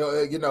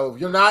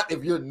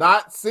 if you're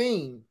not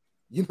seen,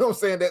 you know what I'm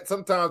saying, that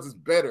sometimes it's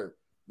better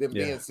than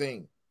being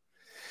seen.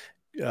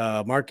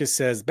 Marcus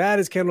says, bad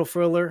as Kendall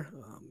Fuller,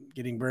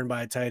 getting burned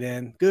by a tight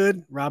end.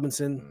 Good.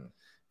 Robinson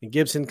and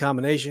Gibson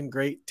combination.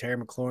 Great. Terry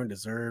McLaurin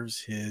deserves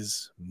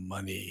his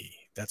money.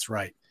 That's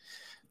right.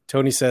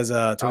 Tony says,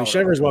 Tony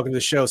Shevers, welcome to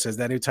the show, says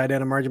that new tight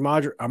end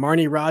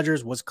Armani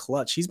Rogers was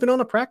clutch. He's been on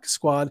the practice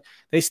squad.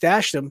 They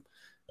stashed him.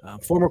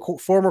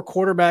 Former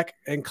quarterback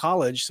in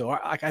college. So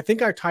I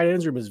think our tight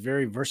ends room is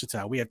very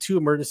versatile. We have 2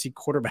 emergency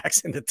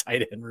quarterbacks in the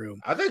tight end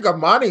room. I think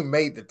Armani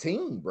made the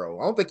team,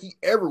 bro. I don't think he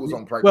ever was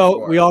on practice squad.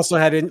 Well, we also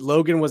had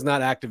Logan was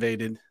not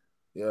activated.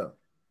 Yeah.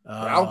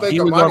 I don't think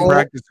he was on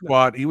practice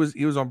squad. He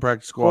was on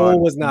practice squad. Cole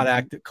was not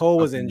active. Cole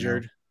was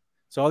injured.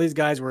 So all these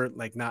guys were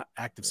like not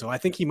active. So I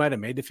think he might have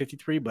made the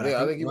 53, but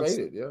I think he made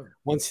it. Yeah.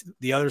 Once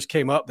the others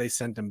came up, they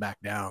sent him back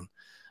down.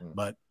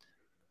 But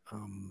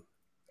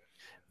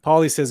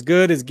Paulie says,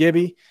 good is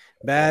Gibby,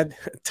 bad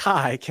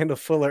Ty, Kendall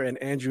Fuller, and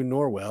Andrew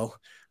Norwell.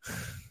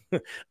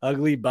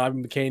 Ugly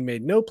Bobby McCain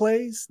made no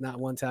plays, not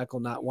one tackle,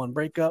 not one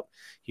breakup.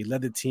 He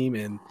led the team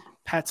in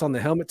pats on the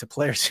helmet to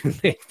players who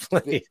made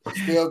plays.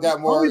 Still got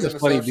more. He's a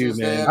funny dude,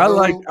 man. I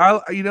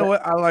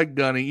like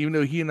Gunny, even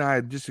though he and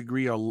I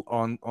disagree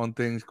on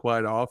things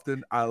quite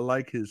often. I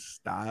like his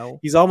style.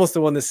 He's almost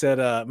the one that said,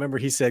 remember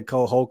he said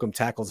Cole Holcomb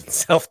tackles in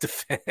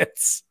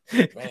self-defense,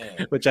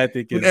 which I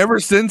think is. But ever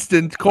since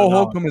then, Cole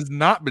Holcomb has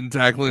not been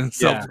tackling in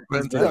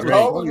self-defense.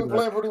 Holcomb's been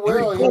playing pretty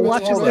well. Cole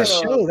watches this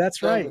show.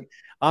 That's right.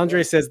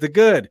 Andre says the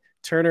good,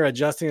 Turner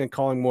adjusting and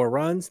calling more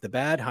runs. The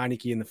bad,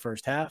 Heineke in the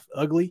first half.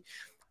 Ugly.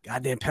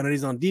 Goddamn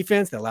penalties on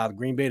defense that allowed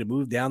Green Bay to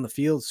move down the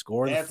field,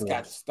 score in the fourth. That's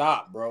got to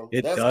stop, bro.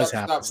 It does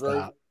have to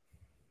stop.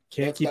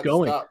 Can't keep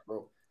going.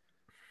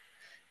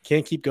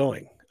 Can't keep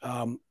going.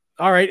 All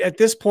right. At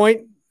this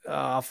point,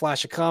 I'll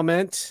flash a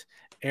comment.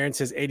 Aaron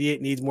says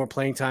 88 needs more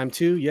playing time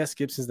too. Yes,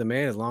 Gibson's the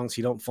man as long as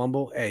he don't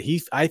fumble.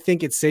 Hey, I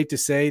think it's safe to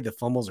say the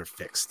fumbles are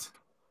fixed.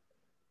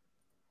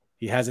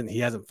 He hasn't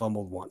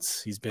fumbled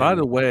once. He's been. By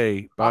the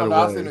way,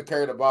 I seen him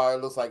carry the ball.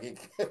 It looks like it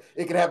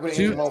could happen at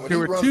any moment. There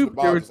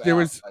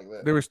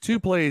was two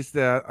plays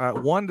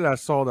that one that I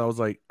saw that I was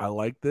like, I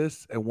like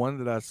this, and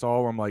one that I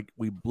saw where I'm like,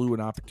 we blew an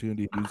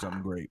opportunity to do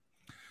something great.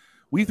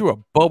 We threw a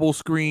bubble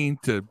screen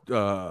to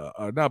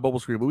not a bubble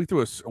screen, but we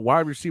threw a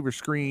wide receiver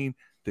screen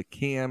to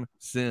Cam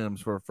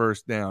Sims for a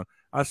first down.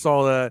 I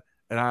saw that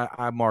and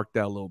I marked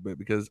that a little bit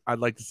because I'd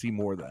like to see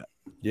more of that.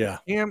 Yeah,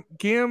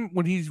 Cam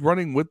when he's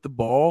running with the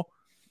ball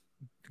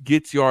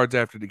gets yards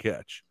after the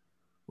catch.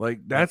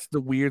 Like that's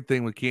the weird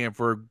thing with Cam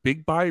for a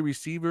big body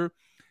receiver.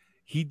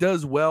 He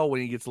does well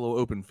when he gets a little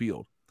open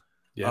field.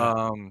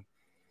 Yeah.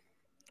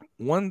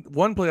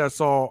 One play I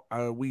saw,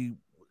 Heineke,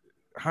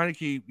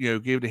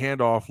 gave the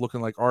handoff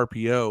looking like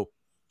RPO.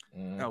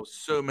 I was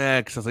so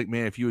mad because I was like,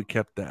 man, if you had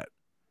kept that,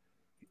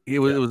 it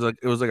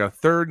was like a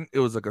third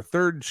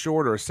and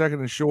short or a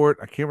second and short.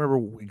 I can't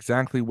remember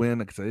exactly when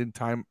because I didn't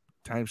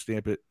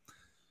timestamp it.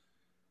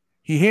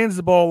 He hands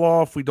the ball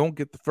off. We don't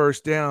get the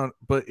first down,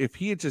 but if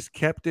he had just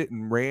kept it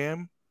and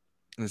ran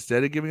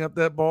instead of giving up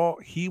that ball,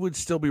 he would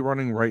still be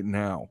running right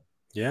now.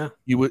 Yeah,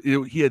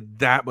 he had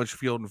that much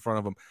field in front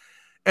of him.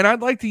 And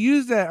I'd like to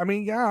use that. I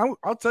mean, yeah,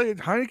 I'll tell you,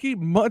 Heineke,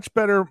 much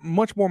better,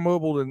 much more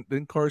mobile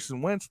than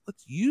Carson Wentz.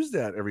 Let's use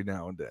that every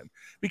now and then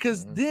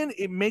because then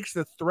it makes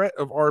the threat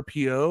of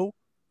RPO,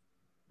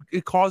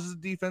 it causes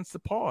the defense to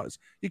pause.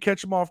 You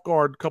catch them off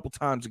guard a couple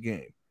times a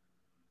game.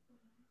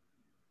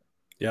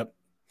 Yep.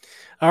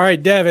 All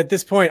right, Dev, at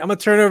this point, I'm going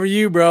to turn over to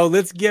you, bro.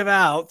 Let's give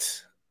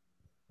out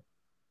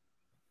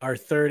our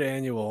third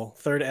weekly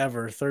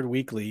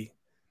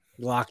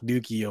Glock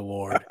Dookie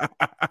Award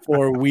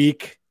for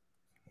week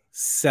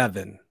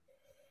 7.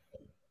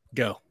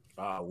 Go.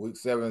 Week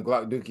 7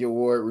 Glock Dookie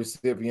Award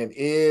recipient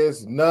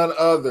is none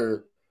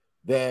other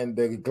than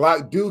the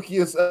Glock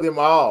Dookiest of them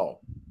all.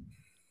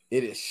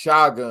 It is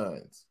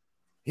Shotguns.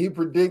 He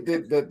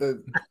predicted that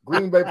the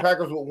Green Bay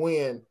Packers would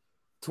win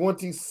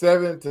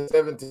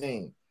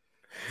 27-17.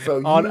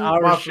 So on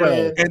our show,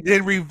 friend, and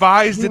then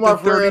revised it to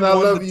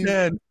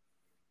 31-10.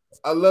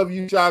 I love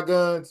you,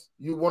 Shotguns.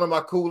 You're one of my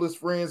coolest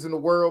friends in the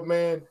world,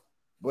 man.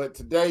 But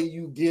today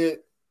you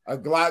get a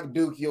Glock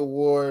Dookie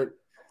Award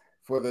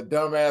for the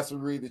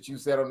dumbassery that you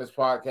said on this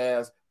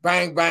podcast.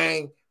 Bang,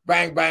 bang,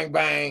 bang, bang,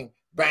 bang,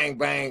 bang,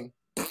 bang,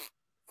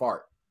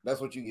 fart.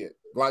 That's what you get.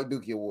 Glock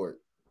Dookie Award.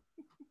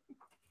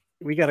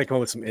 We got to come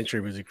up with some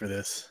intro music for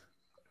this.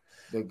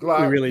 The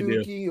Glock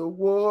Dookie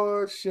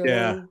Award show.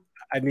 Yeah.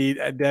 I need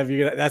Dev.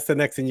 That's the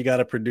next thing you got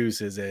to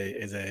produce is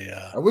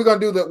a. Are we gonna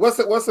do the what's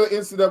the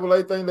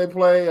NCAA thing they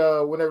play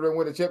whenever they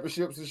win the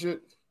championships and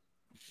shit?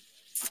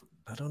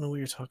 I don't know what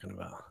you're talking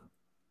about.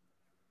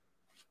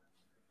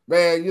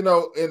 Man, in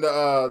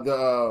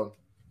the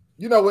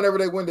whenever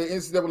they win the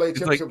NCAA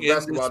championship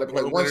basketball, they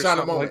play one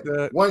shining moment.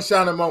 Like one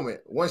shining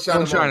moment. One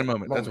shining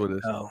moment. That's what it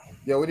is. Oh.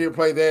 Yeah, we need to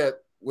play that.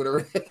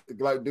 Whatever, the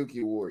Glock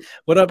Dookie Award.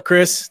 What up,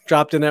 Chris?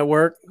 Dropped in at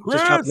work.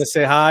 Just dropping to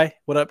say hi.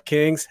 What up,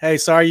 Kings? Hey,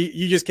 sorry,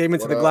 you just came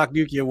into the Glock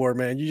Dookie Award,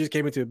 man. You just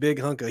came into a big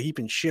hunk of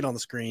heaping shit on the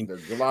screen.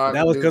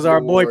 That was because our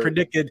boy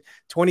predicted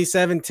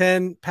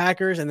 27-10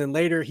 Packers, and then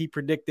later he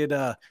predicted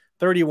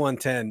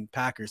 31-10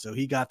 Packers. So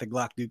he got the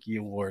Glock Dookie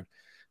Award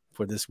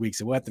for this week.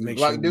 So we'll have to make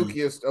sure. Glock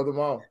Dookiest of them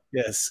all.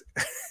 Yes.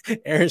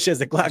 Aaron says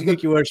the Glock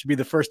Dookie Award should be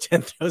the first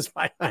 10 throws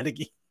by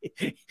Heineke.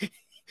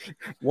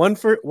 One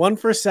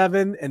for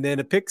 7, and then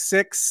a pick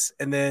 6,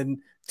 and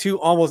then 2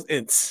 almost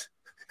ints.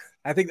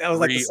 I think that was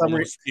like the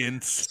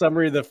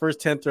summary of the first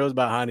 10 throws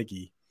by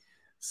Heineke.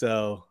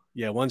 So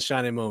yeah, one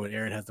shining moment.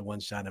 Aaron has the one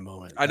shining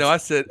moment. I know. I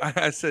said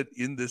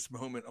in this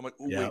moment. I'm like,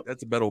 oh wait,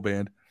 that's a metal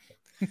band.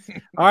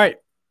 All right,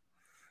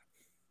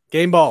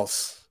 game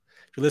balls.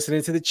 If you're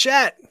listening to the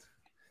chat,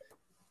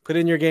 put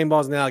in your game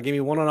balls now. Give me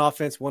one on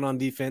offense, one on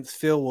defense.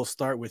 Phil, we'll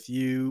start with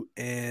you.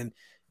 And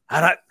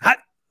hot.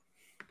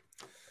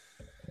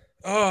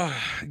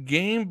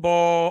 Game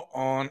ball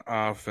on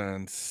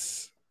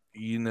offense.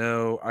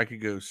 I could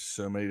go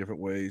so many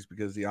different ways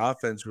because the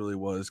offense really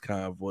was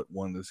kind of what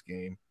won this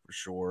game for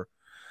sure.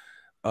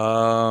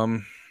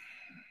 But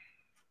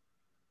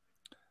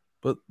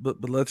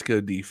let's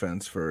go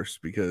defense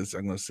first because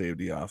I'm going to save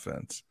the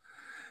offense.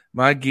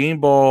 My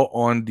game ball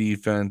on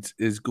defense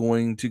is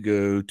going to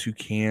go to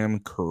Cam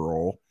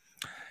Curl.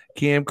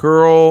 Cam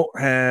Curl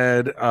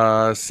had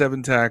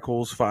 7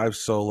 tackles, 5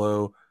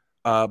 solo.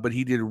 But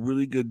he did a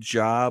really good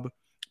job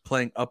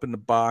playing up in the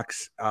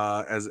box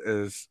as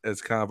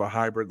kind of a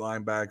hybrid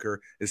linebacker,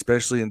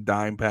 especially in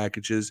dime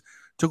packages.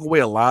 Took away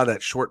a lot of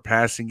that short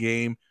passing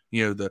game,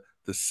 the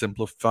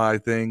simplify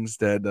things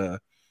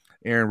that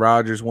Aaron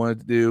Rodgers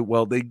wanted to do.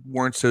 Well, they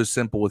weren't so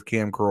simple with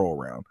Cam Curl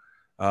around.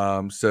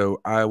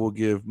 So I will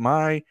give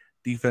my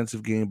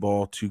defensive game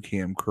ball to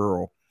Cam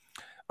Curl.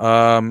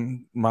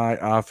 My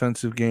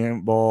offensive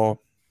game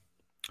ball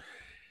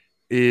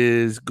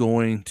is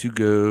going to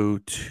go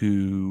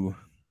to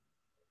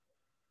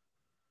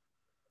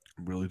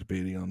I'm really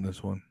debating on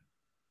this one.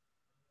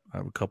 I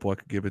have a couple I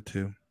could give it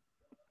to,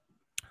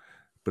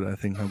 but I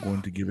think I'm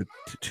going to give it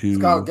It's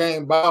called to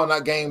game ball,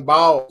 not game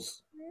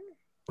balls.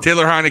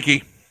 Taylor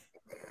Heineke.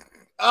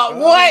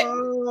 What?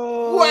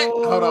 Oh,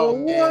 What? Hold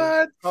on, man.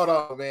 What? Hold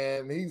on,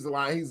 man. He's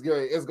lying. He's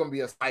good. It's gonna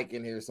be a psych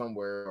in here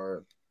somewhere.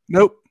 Or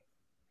Nope.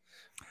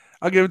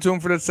 I'll give it to him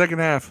for that second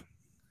half.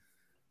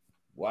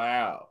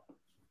 wow.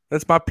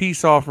 That's my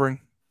peace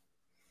offering.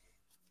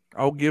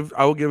 I will give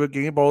a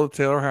game ball to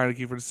Taylor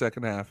Heineke for the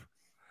second half.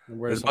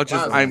 As much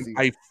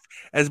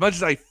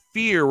as I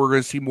fear we're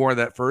going to see more of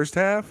that first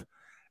half,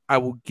 I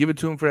will give it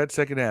to him for that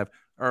second half.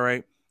 All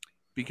right,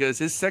 because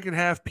his second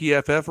half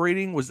PFF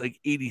rating was like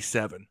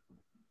 87.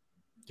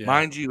 Yeah.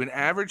 Mind you, an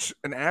average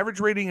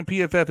rating in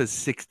PFF is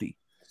 60.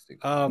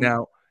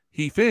 Now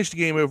he finished the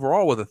game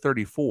overall with a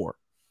 34.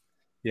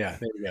 Yeah,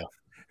 there you go.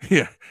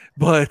 Yeah,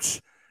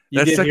 but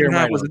that second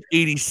half was an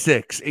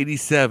 86,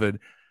 87.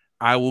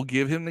 I will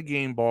give him the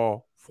game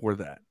ball for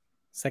that.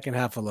 Second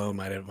half alone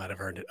might have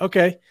earned it.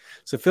 Okay,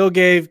 so Phil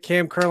gave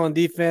Cam Curl on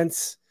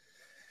defense.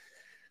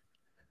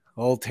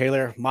 Old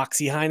Taylor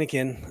Moxie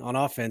Heineken on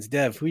offense.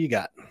 Dev, who you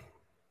got?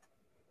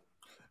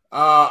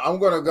 I'm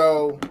gonna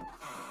go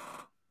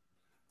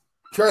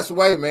Tress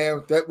Way,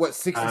 man. That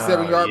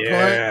 67-yard punt?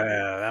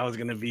 Yeah, that was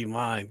gonna be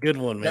mine. Good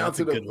one, man. Down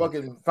to the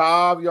fucking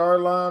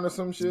 5-yard line or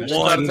some shit.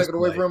 Try to take it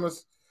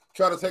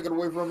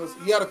away from us.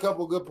 He had a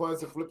couple good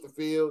punts to flip the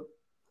field.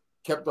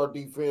 Kept our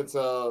defense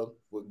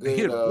with good. He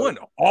had one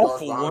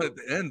awful one at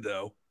the end,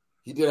 though.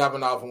 He did have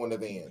an awful one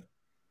at the end.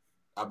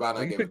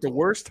 You picked the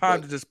worst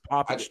time to just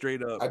pop it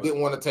straight up. I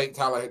didn't want to take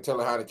Taylor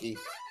Heineke,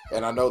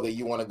 and I know that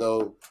you want to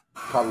go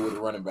probably with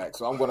the running back.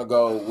 So I'm going to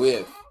go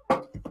with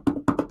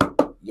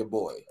your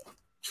boy,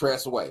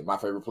 Tress Way, my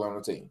favorite player on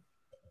the team.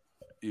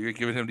 You're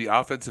giving him the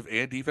offensive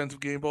and defensive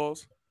game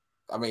balls?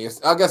 I mean,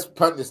 I guess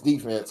punting this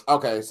defense.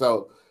 Okay,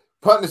 so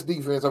punting this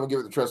defense, I'm going to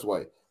give it to Tress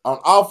Way. On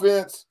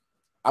offense,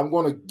 I'm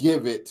going to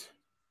give it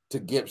to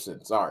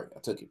Gibson. Sorry, I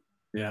took it.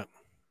 Yeah.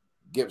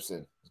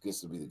 Gibson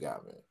gets to be the guy,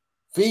 man.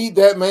 Feed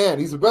that man.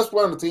 He's the best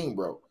player on the team,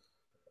 bro.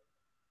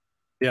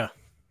 Yeah.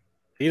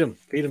 Feed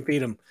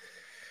him.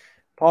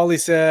 Paulie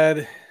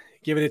said,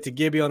 giving it to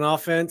Gibby on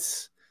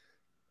offense.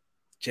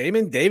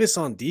 Jamin Davis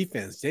on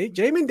defense.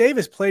 Jamin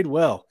Davis played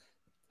well.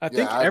 I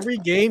think every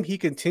game he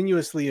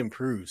continuously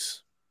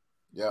improves.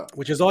 Yeah.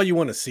 Which is all you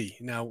want to see.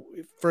 Now,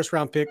 first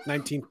round pick,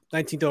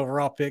 19th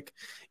overall pick.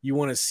 You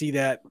want to see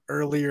that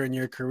earlier in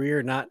your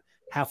career, not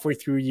halfway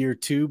through year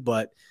 2.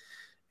 But,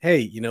 hey,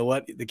 you know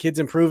what? The kid's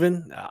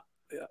improving.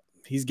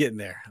 He's getting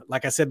there.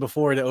 Like I said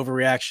before, the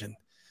overreaction.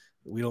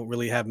 We don't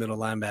really have middle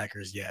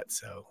linebackers yet,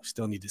 so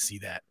still need to see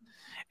that.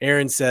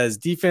 Aaron says,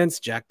 defense,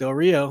 Jack Del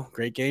Rio.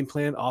 Great game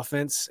plan.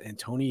 Offense,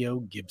 Antonio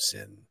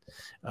Gibson.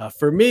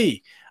 For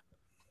me,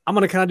 I'm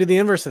going to kind of do the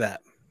inverse of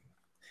that.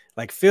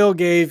 Like Phil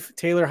gave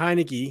Taylor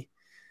Heineke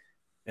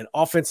an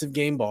offensive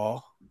game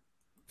ball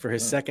for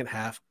his second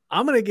half.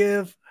 I'm going to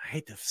give – I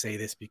hate to say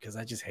this because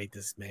I just hate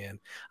this man.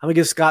 I'm going to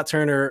give Scott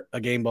Turner a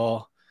game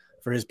ball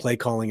for his play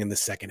calling in the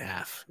second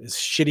half. As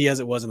shitty as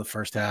it was in the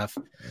first half,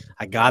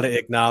 I got to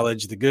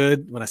acknowledge the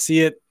good when I see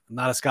it. I'm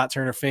not a Scott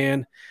Turner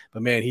fan,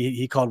 but, man,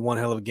 he called one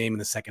hell of a game in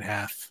the second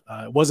half.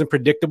 It wasn't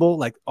predictable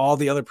like all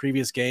the other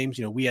previous games.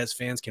 You know, we as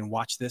fans can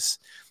watch this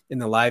in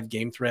the live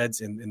game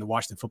threads in the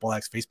Washington Football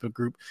X Facebook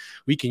group.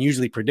 We can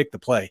usually predict the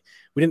play.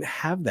 We didn't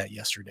have that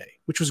yesterday,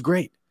 which was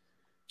great.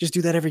 Just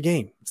do that every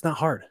game. It's not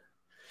hard.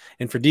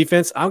 And for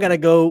defense, I'm going to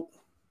go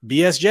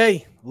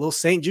BSJ, a little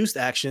St. Juice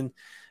action.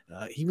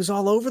 He was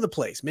all over the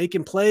place,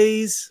 making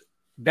plays,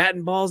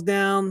 batting balls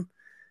down.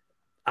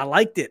 I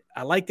liked it.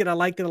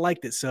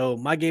 So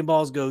my game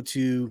balls go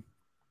to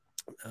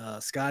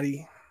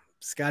Scotty.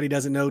 Scotty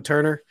doesn't know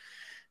Turner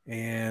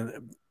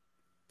and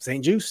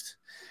St. Juice.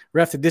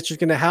 Ref the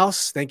District in the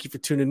house. Thank you for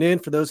tuning in.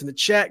 For those in the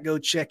chat, go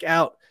check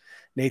out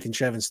Nathan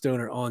Trevin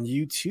Stoner on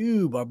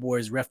YouTube. Our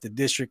boys Ref the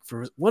District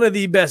for one of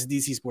the best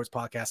DC sports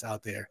podcasts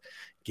out there.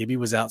 Gibby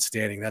was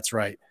outstanding. That's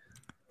right.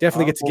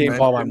 Definitely gets a game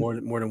ball by more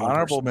than one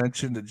honorable person.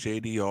 mention to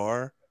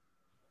JDR.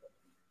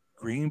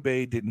 Green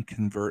Bay didn't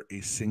convert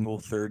a single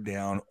third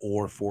down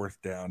or fourth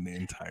down the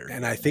entire game.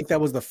 And I think that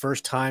was the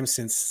first time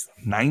since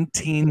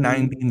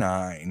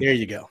 1999. There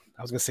you go.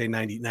 I was going to say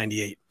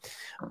 98.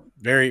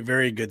 Very,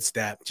 very good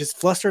stat. Just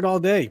flustered all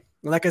day.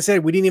 Like I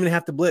said, we didn't even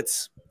have to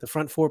blitz. The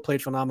front four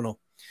played phenomenal.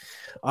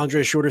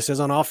 Andre Shorter says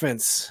on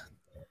offense,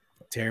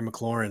 Terry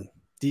McLaurin.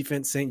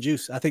 Defense, St.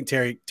 Juice. I think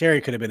Terry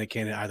could have been a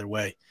candidate either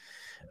way.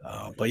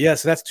 But yeah,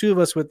 so that's two of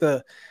us with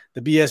the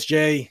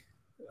BSJ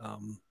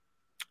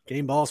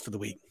game balls for the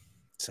week.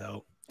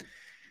 So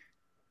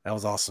that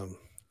was awesome.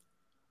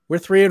 We're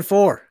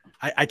 3-4.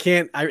 I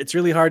can't. It's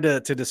really hard to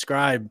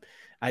describe.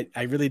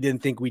 I really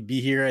didn't think we'd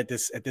be here at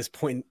this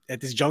point, at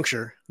this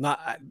juncture.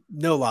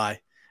 No lie,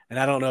 and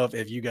I don't know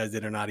if you guys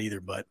did or not either.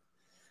 But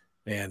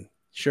man,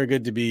 sure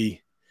good to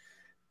be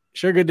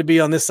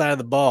on this side of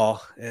the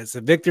ball. It's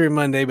a victory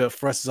Monday, but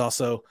for us it's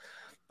also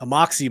a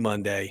Moxie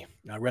Monday.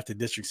 Ref the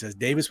District says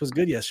Davis was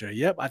good yesterday.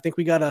 Yep, I think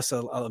we got us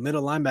a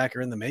middle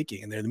linebacker in the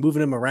making, and they're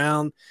moving him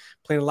around,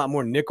 playing a lot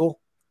more nickel.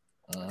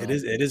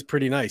 It is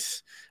pretty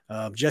nice.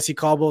 Jesse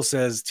Caldwell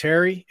says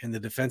Terry and the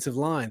defensive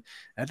line.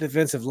 That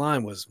defensive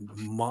line was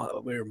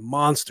we were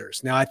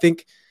monsters. Now I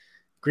think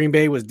Green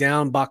Bay was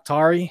down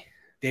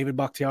David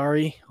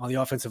Bakhtiari on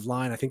the offensive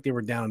line. I think they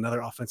were down another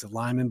offensive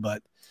lineman,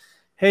 but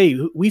hey,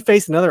 we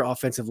faced another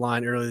offensive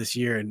line earlier this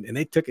year and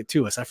they took it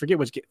to us. I forget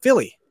which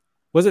Philly.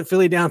 Wasn't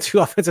Philly down 2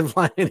 offensive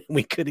linemen and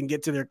we couldn't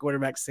get to their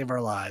quarterback to save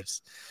our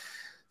lives.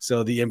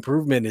 So the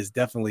improvement has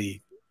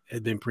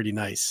been pretty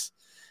nice.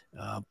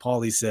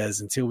 Paulie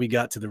says until we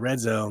got to the red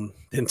zone,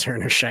 then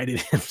Turner shited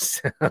him.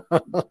 So,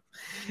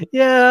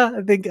 yeah,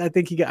 I think I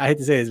hate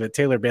to say this, but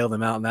Taylor bailed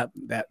him out and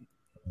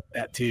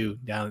that too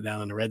down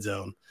in the red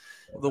zone.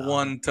 The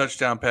one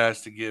touchdown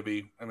pass to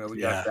Gibby. I mean,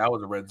 that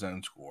was a red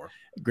zone score.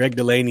 Greg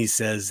Delaney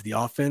says the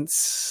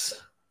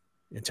offense,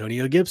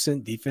 Antonio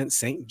Gibson, defense,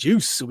 St.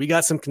 Juice. So we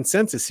got some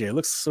consensus here.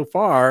 Looks so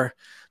far,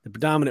 the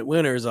predominant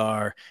winners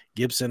are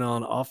Gibson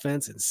on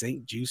offense and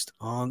St. Juice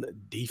on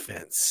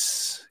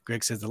defense.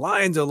 Greg says the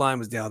Lions O-line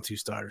was down 2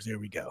 starters. There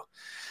we go.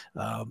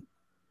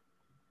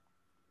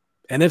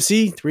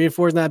 NFC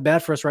 3-4 is not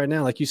bad for us right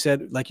now. Like you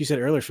said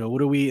earlier, Phil.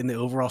 What are we in the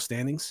overall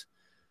standings?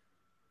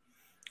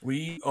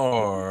 We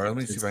are. Let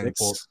me see if I can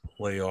pull up the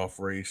playoff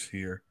race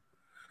here.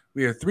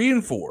 We are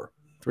 3-4.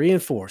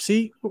 3-4.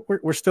 See,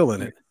 we're still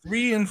in it.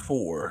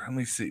 3-4. Let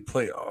me see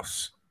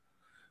playoffs.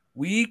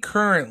 We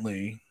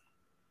currently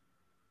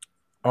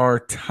are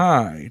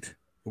tied.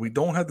 We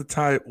don't have the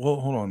tie. Well,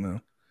 hold on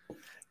now.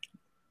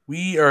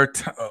 We are.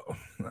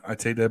 I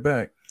take that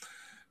back.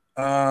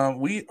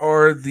 We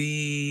are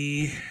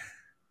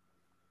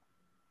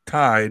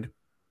tied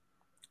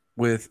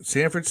with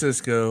San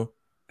Francisco,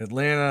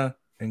 Atlanta,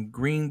 and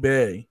Green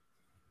Bay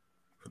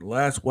for the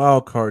last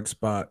wild card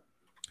spot.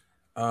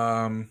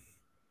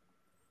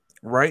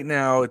 Right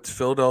now, it's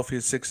Philadelphia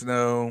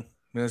 6-0,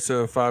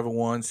 Minnesota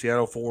 5-1,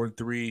 Seattle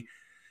 4-3.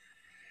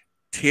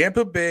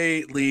 Tampa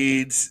Bay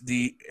leads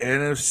the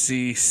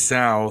NFC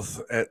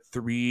South at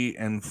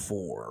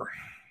 3-4.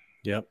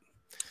 Yep.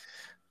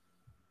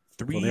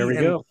 3 there we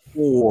go.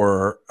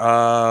 4.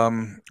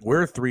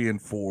 We're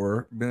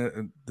 3-4.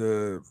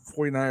 The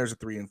 49ers are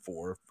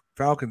 3-4.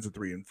 Falcons are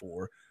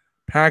 3-4.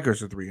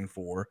 Packers are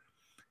 3-4.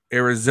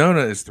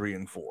 Arizona is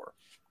 3-4.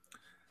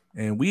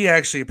 And we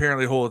actually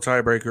apparently hold a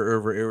tiebreaker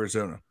over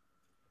Arizona.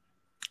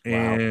 Wow.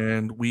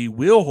 And we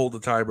will hold a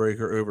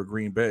tiebreaker over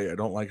Green Bay. I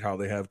don't like how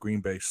they have Green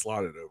Bay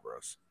slotted over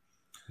us.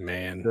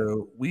 Man.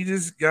 So we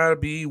just got to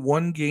be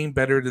one game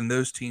better than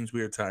those teams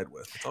we are tied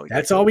with.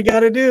 That's all we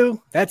got to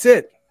do. That's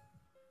it.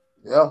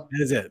 Yeah.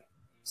 That is it.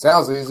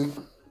 Sounds easy.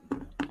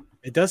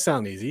 It does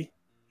sound easy.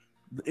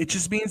 It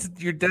just means that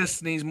your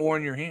destiny's more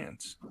in your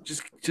hands.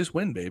 Just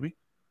win, baby.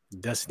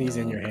 Destiny's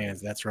in your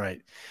hands. That's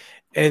right.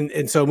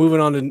 And so moving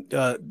on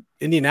to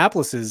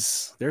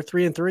Indianapolis they're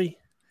 3-3.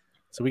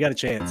 So we got a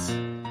chance.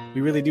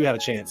 We really do have a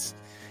chance.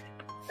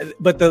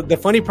 But the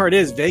funny part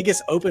is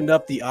Vegas opened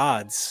up the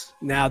odds.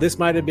 Now, this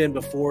might have been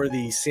before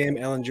the Sam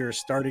Ehlinger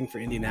starting for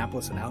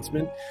Indianapolis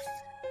announcement.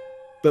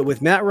 But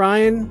with Matt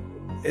Ryan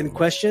in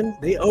question,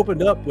 they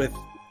opened up with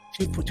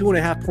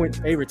 2.5 point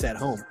favorites at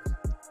home.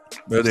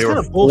 But they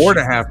were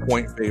 4.5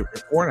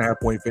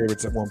 point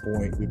favorites at one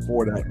point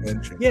before that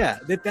mention. Yeah,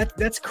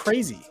 that's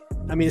crazy.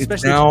 I mean,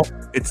 especially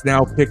it's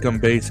now pick 'em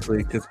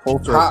basically because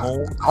Colts are at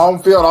home. Home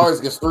field always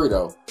gets 3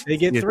 though. They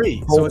get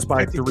 3, so it's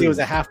by 3. It was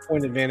a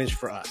half-point advantage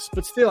for us.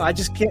 But still, I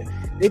just can't.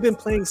 They've been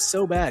playing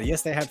so bad.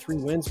 Yes, they have 3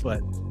 wins,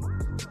 but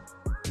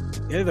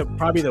they're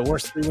probably the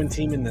worst 3-win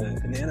team in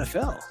the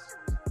NFL,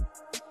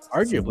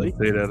 arguably.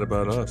 Say that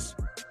about us.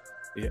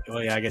 Yeah,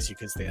 well, yeah, I guess you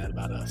could say that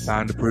about us.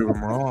 Time to prove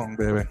them wrong,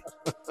 baby.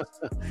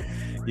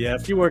 Yeah, a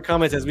few more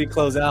comments as we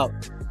close out.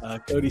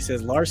 Cody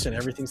says Larson,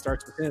 everything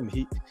starts with him.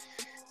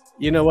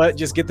 You know what?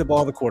 Just get the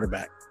ball to the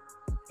quarterback.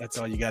 That's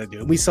all you got to do.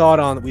 And we saw it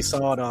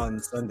on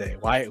Sunday.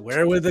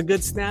 Where were the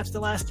good snaps the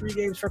last 3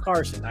 games for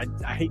Carson?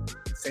 I hate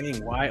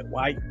saying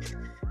why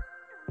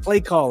play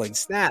calling,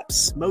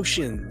 snaps,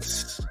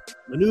 motions,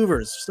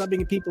 maneuvers,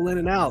 subbing people in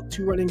and out,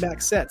 2 running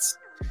back sets.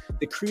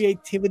 The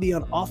creativity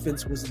on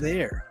offense was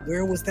there.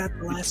 Where was that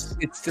last?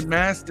 It's the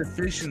mass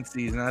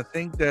deficiencies, and I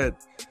think that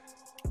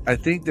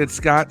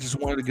Scott just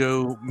wanted to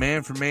go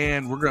man for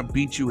man. We're going to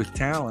beat you with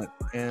talent,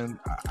 and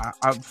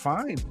I'm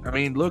fine. I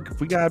mean, look, if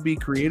we got to be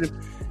creative,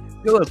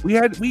 look, we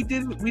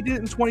did it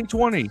in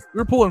 2020. We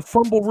were pulling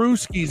fumble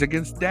rooskies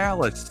against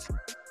Dallas.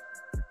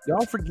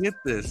 Y'all forget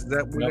this.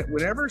 That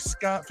whenever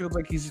Scott feels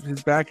like his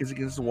back is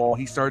against the wall,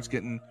 he starts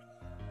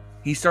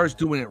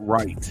doing it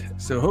right.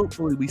 So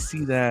hopefully we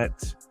see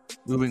that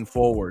moving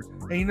forward.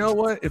 And you know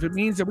what? If it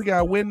means that we got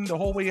to win the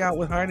whole way out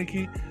with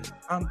Heineke,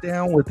 I'm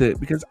down with it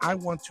because I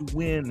want to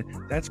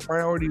win. That's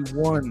priority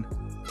 1.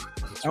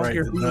 I don't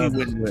care who you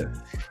win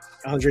with.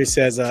 Andre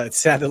says it's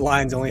sad the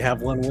Lions only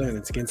have 1 win.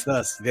 It's against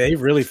us.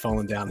 They've really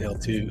fallen downhill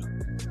too.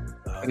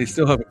 And they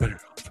still have a better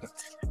offense.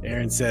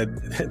 Aaron said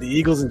the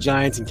Eagles and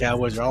Giants and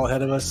Cowboys are all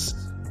ahead of us.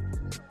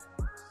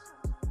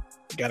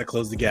 Got to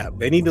close the gap.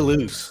 They need to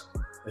lose.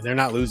 And they're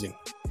not losing.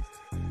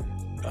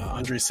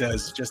 Andre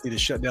says, just need to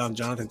shut down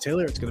Jonathan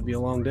Taylor. It's going to be a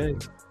long day.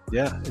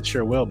 Yeah, it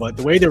sure will. But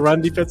the way the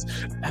run defense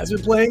has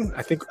been playing,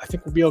 I think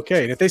we'll be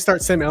okay. And if they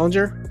start Sam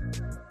Ellinger,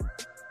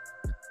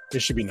 there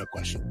should be no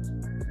question.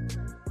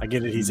 I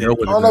get it. He's in. I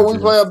don't know. We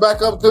play a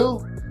backup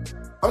too.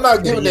 I'm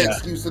not giving that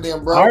excuse to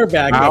them, bro. Our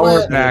backup Our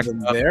is better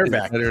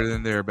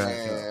than their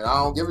backup. Man, I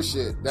don't give a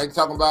shit. They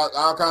talking about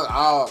all kinds.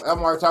 I'm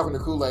already talking to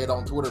Kool-Aid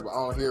on Twitter, but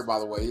on here, by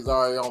the way. He's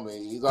already on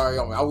me.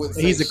 I wouldn't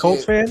say he's a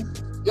Colts fan?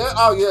 Yeah.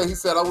 Oh, yeah. He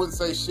said I wouldn't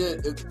say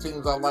shit if the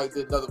teams I like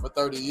did nothing for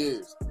 30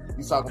 years.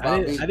 He's talking about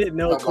I didn't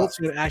know Colts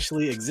fan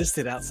actually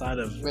existed outside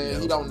of.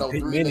 Man, he don't know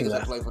 3 niggas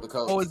that play for the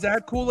Colts. Oh, is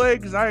that Kool-Aid?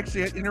 Because I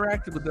actually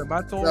interacted with them.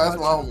 I told him. That's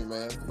my homie,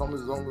 man.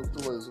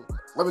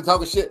 Let me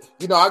talking shit.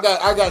 You know, I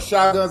got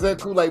shotguns and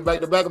Kool-Aid back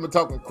to back. I'm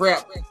talking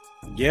crap.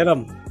 Get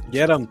them.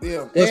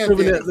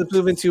 Let's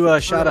move into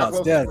shout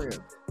outs. Dev,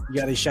 you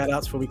got any shout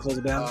outs before we close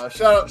it down?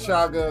 Shout out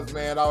Shotguns,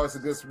 man. Always a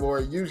good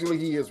sport. Usually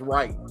he is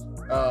right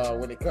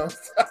when it comes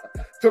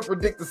to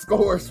predict the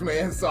scores,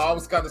 man. So I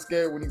was kind of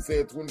scared when he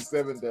said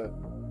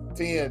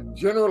 27-10.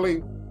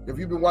 Generally, if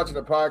you've been watching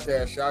the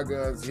podcast,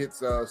 Shotguns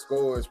hits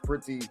scores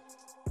pretty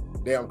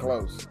damn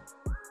close.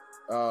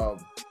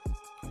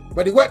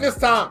 But he wasn't this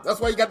time.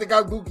 That's why he got the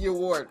Gookie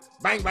Award.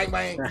 Bang, bang,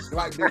 bang.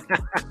 Like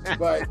Dookie.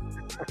 But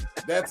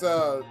that's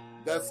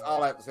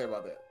all I have to say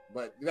about that.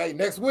 But hey,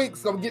 next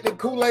week's gonna get the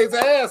Kool-Aid's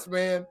ass,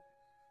 man.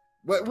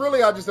 But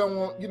really, I just don't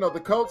want,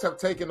 the Colts have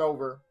taken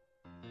over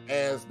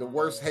as the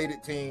worst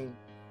hated team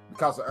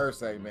because of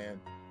Irsay, man.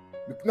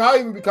 Not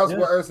even because of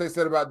what Irsay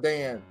said about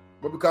Dan,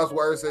 but because of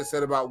what Irsay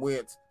said about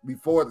Wentz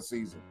before the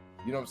season.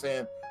 You know what I'm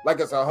saying?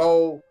 Like it's a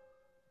whole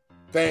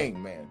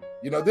thing, man.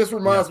 This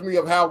reminds me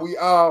of how we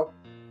all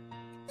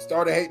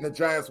started hating the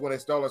Giants when they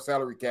stole our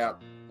salary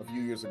cap a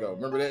few years ago.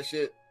 Remember that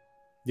shit?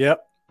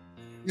 Yep.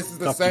 This is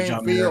the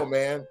same feel,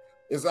 man.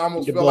 It's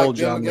almost feel like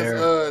them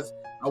against us.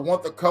 I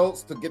want the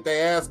Colts to get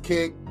their ass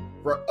kicked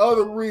for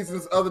other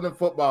reasons other than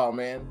football,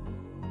 man.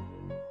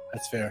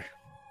 That's fair.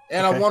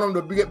 And I want them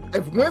to be.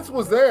 If Wentz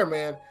was there,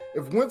 man.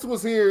 If Wentz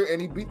was here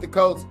and he beat the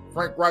Colts,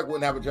 Frank Reich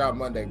wouldn't have a job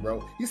Monday,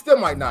 bro. He still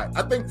might not.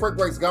 I think Frank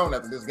Reich's gone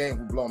after this game.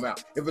 We blow him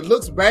out. If it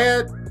looks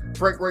bad,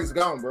 Frank Reich's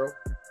gone, bro.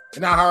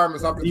 And I hire him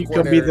as offensive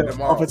coordinator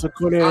tomorrow. Offensive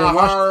coordinator I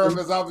hire him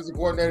as offensive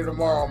coordinator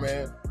tomorrow,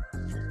 man.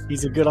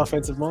 He's a good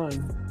offensive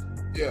mind.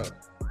 Yeah.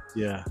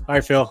 Yeah. All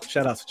right, Phil.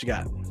 Shout outs. What you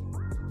got?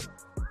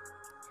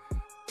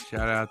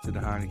 Shout out to the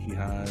Heineke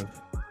Hive.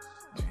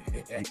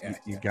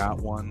 You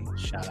got one.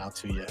 Shout out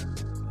to you.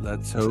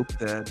 Let's hope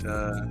that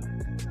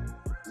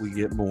we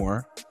get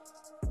more.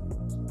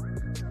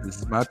 This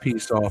is my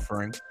peace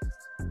offering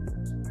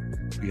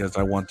because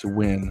I want to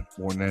win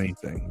more than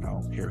anything. I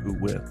don't care who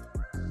wins.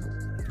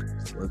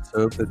 So let's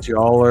hope that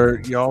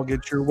y'all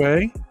get your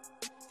way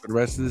for the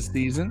rest of the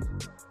season,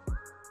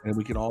 and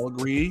we can all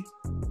agree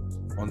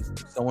on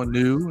someone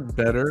new and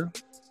better.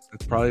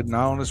 It's probably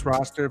not on this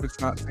roster if it's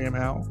not Sam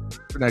Howell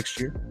for next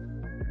year.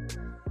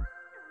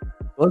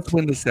 Let's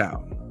win this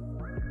out.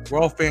 We're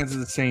all fans of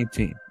the same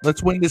team.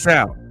 Let's win this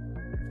out.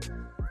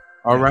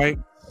 All right?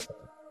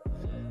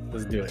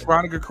 Let's do it.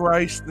 Veronica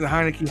Christ, the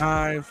Heineke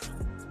Hive.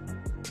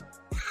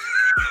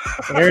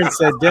 Aaron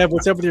said, Deb,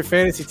 what's up with your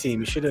fantasy team?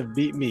 You should have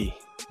beat me.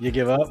 You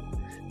give up?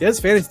 Deb's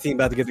fantasy team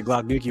about to get the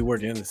Glock Nuki award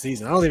at the end of the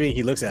season. I don't even think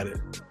he looks at it.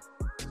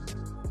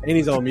 And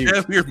he's all muted.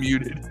 Yeah, we're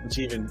muted. Which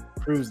even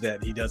proves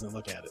that he doesn't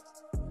look at it.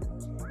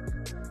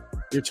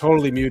 You're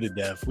totally muted,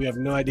 Dev. We have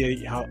no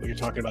idea how you're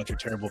talking about your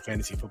terrible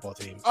fantasy football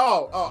team.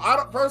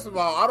 First of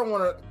all, I don't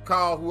want to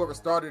call whoever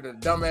started a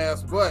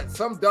dumbass, but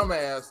some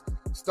dumbass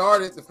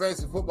started the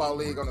fantasy football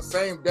league on the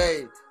same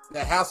day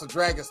that House of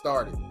Dragons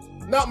started.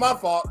 Not my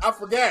fault. I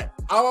forgot.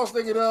 All I was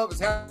thinking of is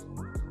House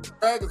of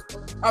Dragons.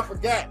 I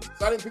forgot.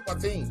 So I didn't pick my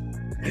team.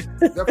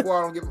 Therefore,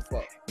 I don't give a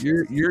fuck.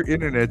 Your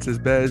internet's as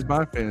bad as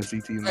my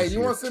fantasy team. Hey,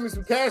 you want to send me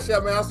some cash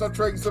out, man? I'll start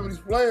trading some of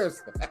these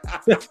players.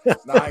 No,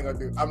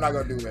 I'm not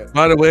gonna do that.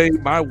 By the way,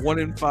 my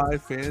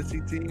 1-5 fantasy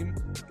team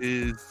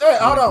is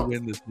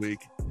win this week.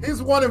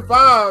 He's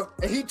 1-5,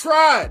 and he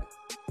tried.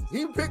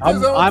 He picked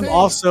his own I'm team.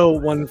 also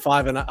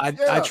 1-5, and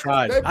I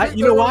tried.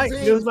 You know why? You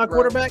know who's my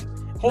quarterback?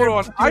 Hold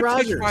on,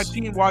 I picked my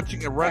team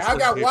watching a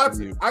wrestling.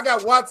 I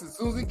got Watson. As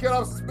soon as he cut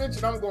off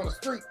suspension, I'm going to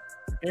street.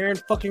 Aaron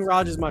fucking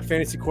Rodgers is my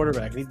fantasy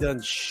quarterback, and he's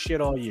done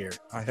shit all year.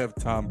 I have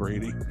Tom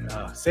Brady.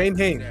 Same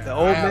thing. The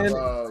old man.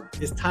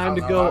 It's time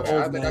to go,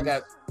 I think I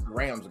got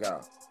Rams guy.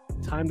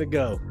 Time to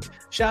go.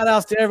 Shout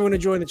outs to everyone who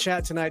joined the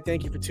chat tonight.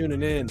 Thank you for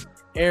tuning in.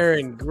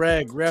 Aaron,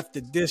 Greg, Ref the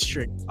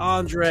District,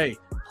 Andre,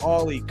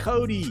 Paulie,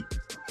 Cody,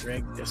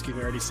 Greg, excuse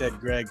me, I already said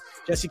Greg,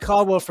 Jesse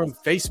Caldwell from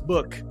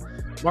Facebook,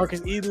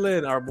 Marcus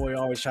Edelin, our boy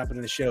always shopping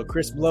in the show.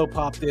 Chris Blow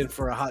popped in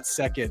for a hot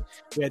second.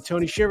 We had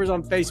Tony Shivers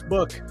on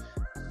Facebook.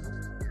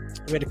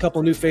 We had a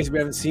couple new faces we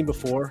haven't seen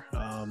before.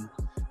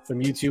 From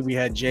YouTube, we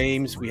had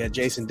James. We had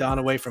Jason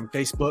Donaway from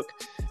Facebook.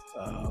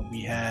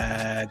 We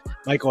had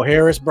Michael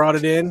Harris brought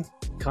it in,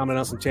 comment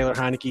on some Taylor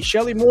Heineke.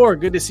 Shelly Moore,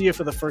 good to see you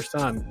for the first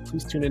time.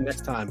 Please tune in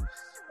next time.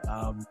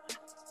 I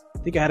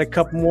think I had a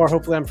couple more.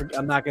 Hopefully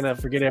I'm not going to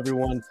forget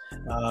everyone.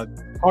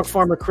 Hawk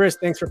Farmer Chris,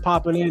 thanks for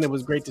popping in. It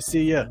was great to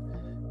see you.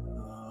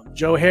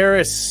 Joe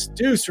Harris,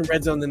 Deuce from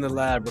Red Zone in the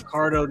Lab,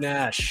 Ricardo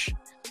Nash,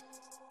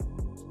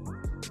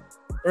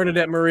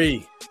 Bernadette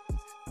Marie,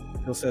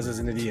 Phil says is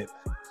an idiot,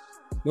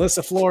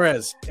 Melissa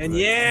Flores, and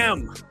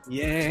Yam.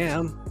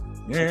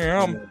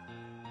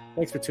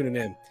 Thanks for tuning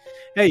in.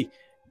 Hey,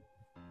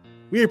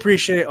 we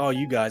appreciate all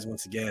you guys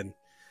once again.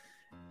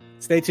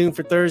 Stay tuned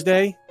for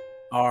Thursday,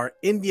 our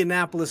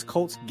Indianapolis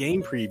Colts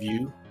game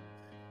preview.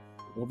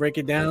 We'll break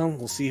it down.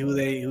 We'll see who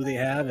they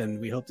have, and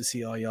we hope to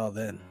see all y'all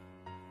then.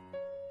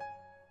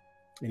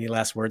 Any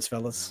last words,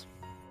 fellas?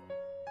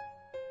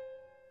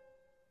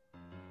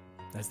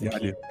 That's the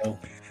idea.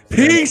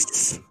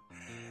 Peace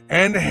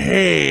and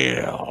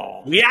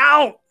hail. We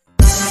out.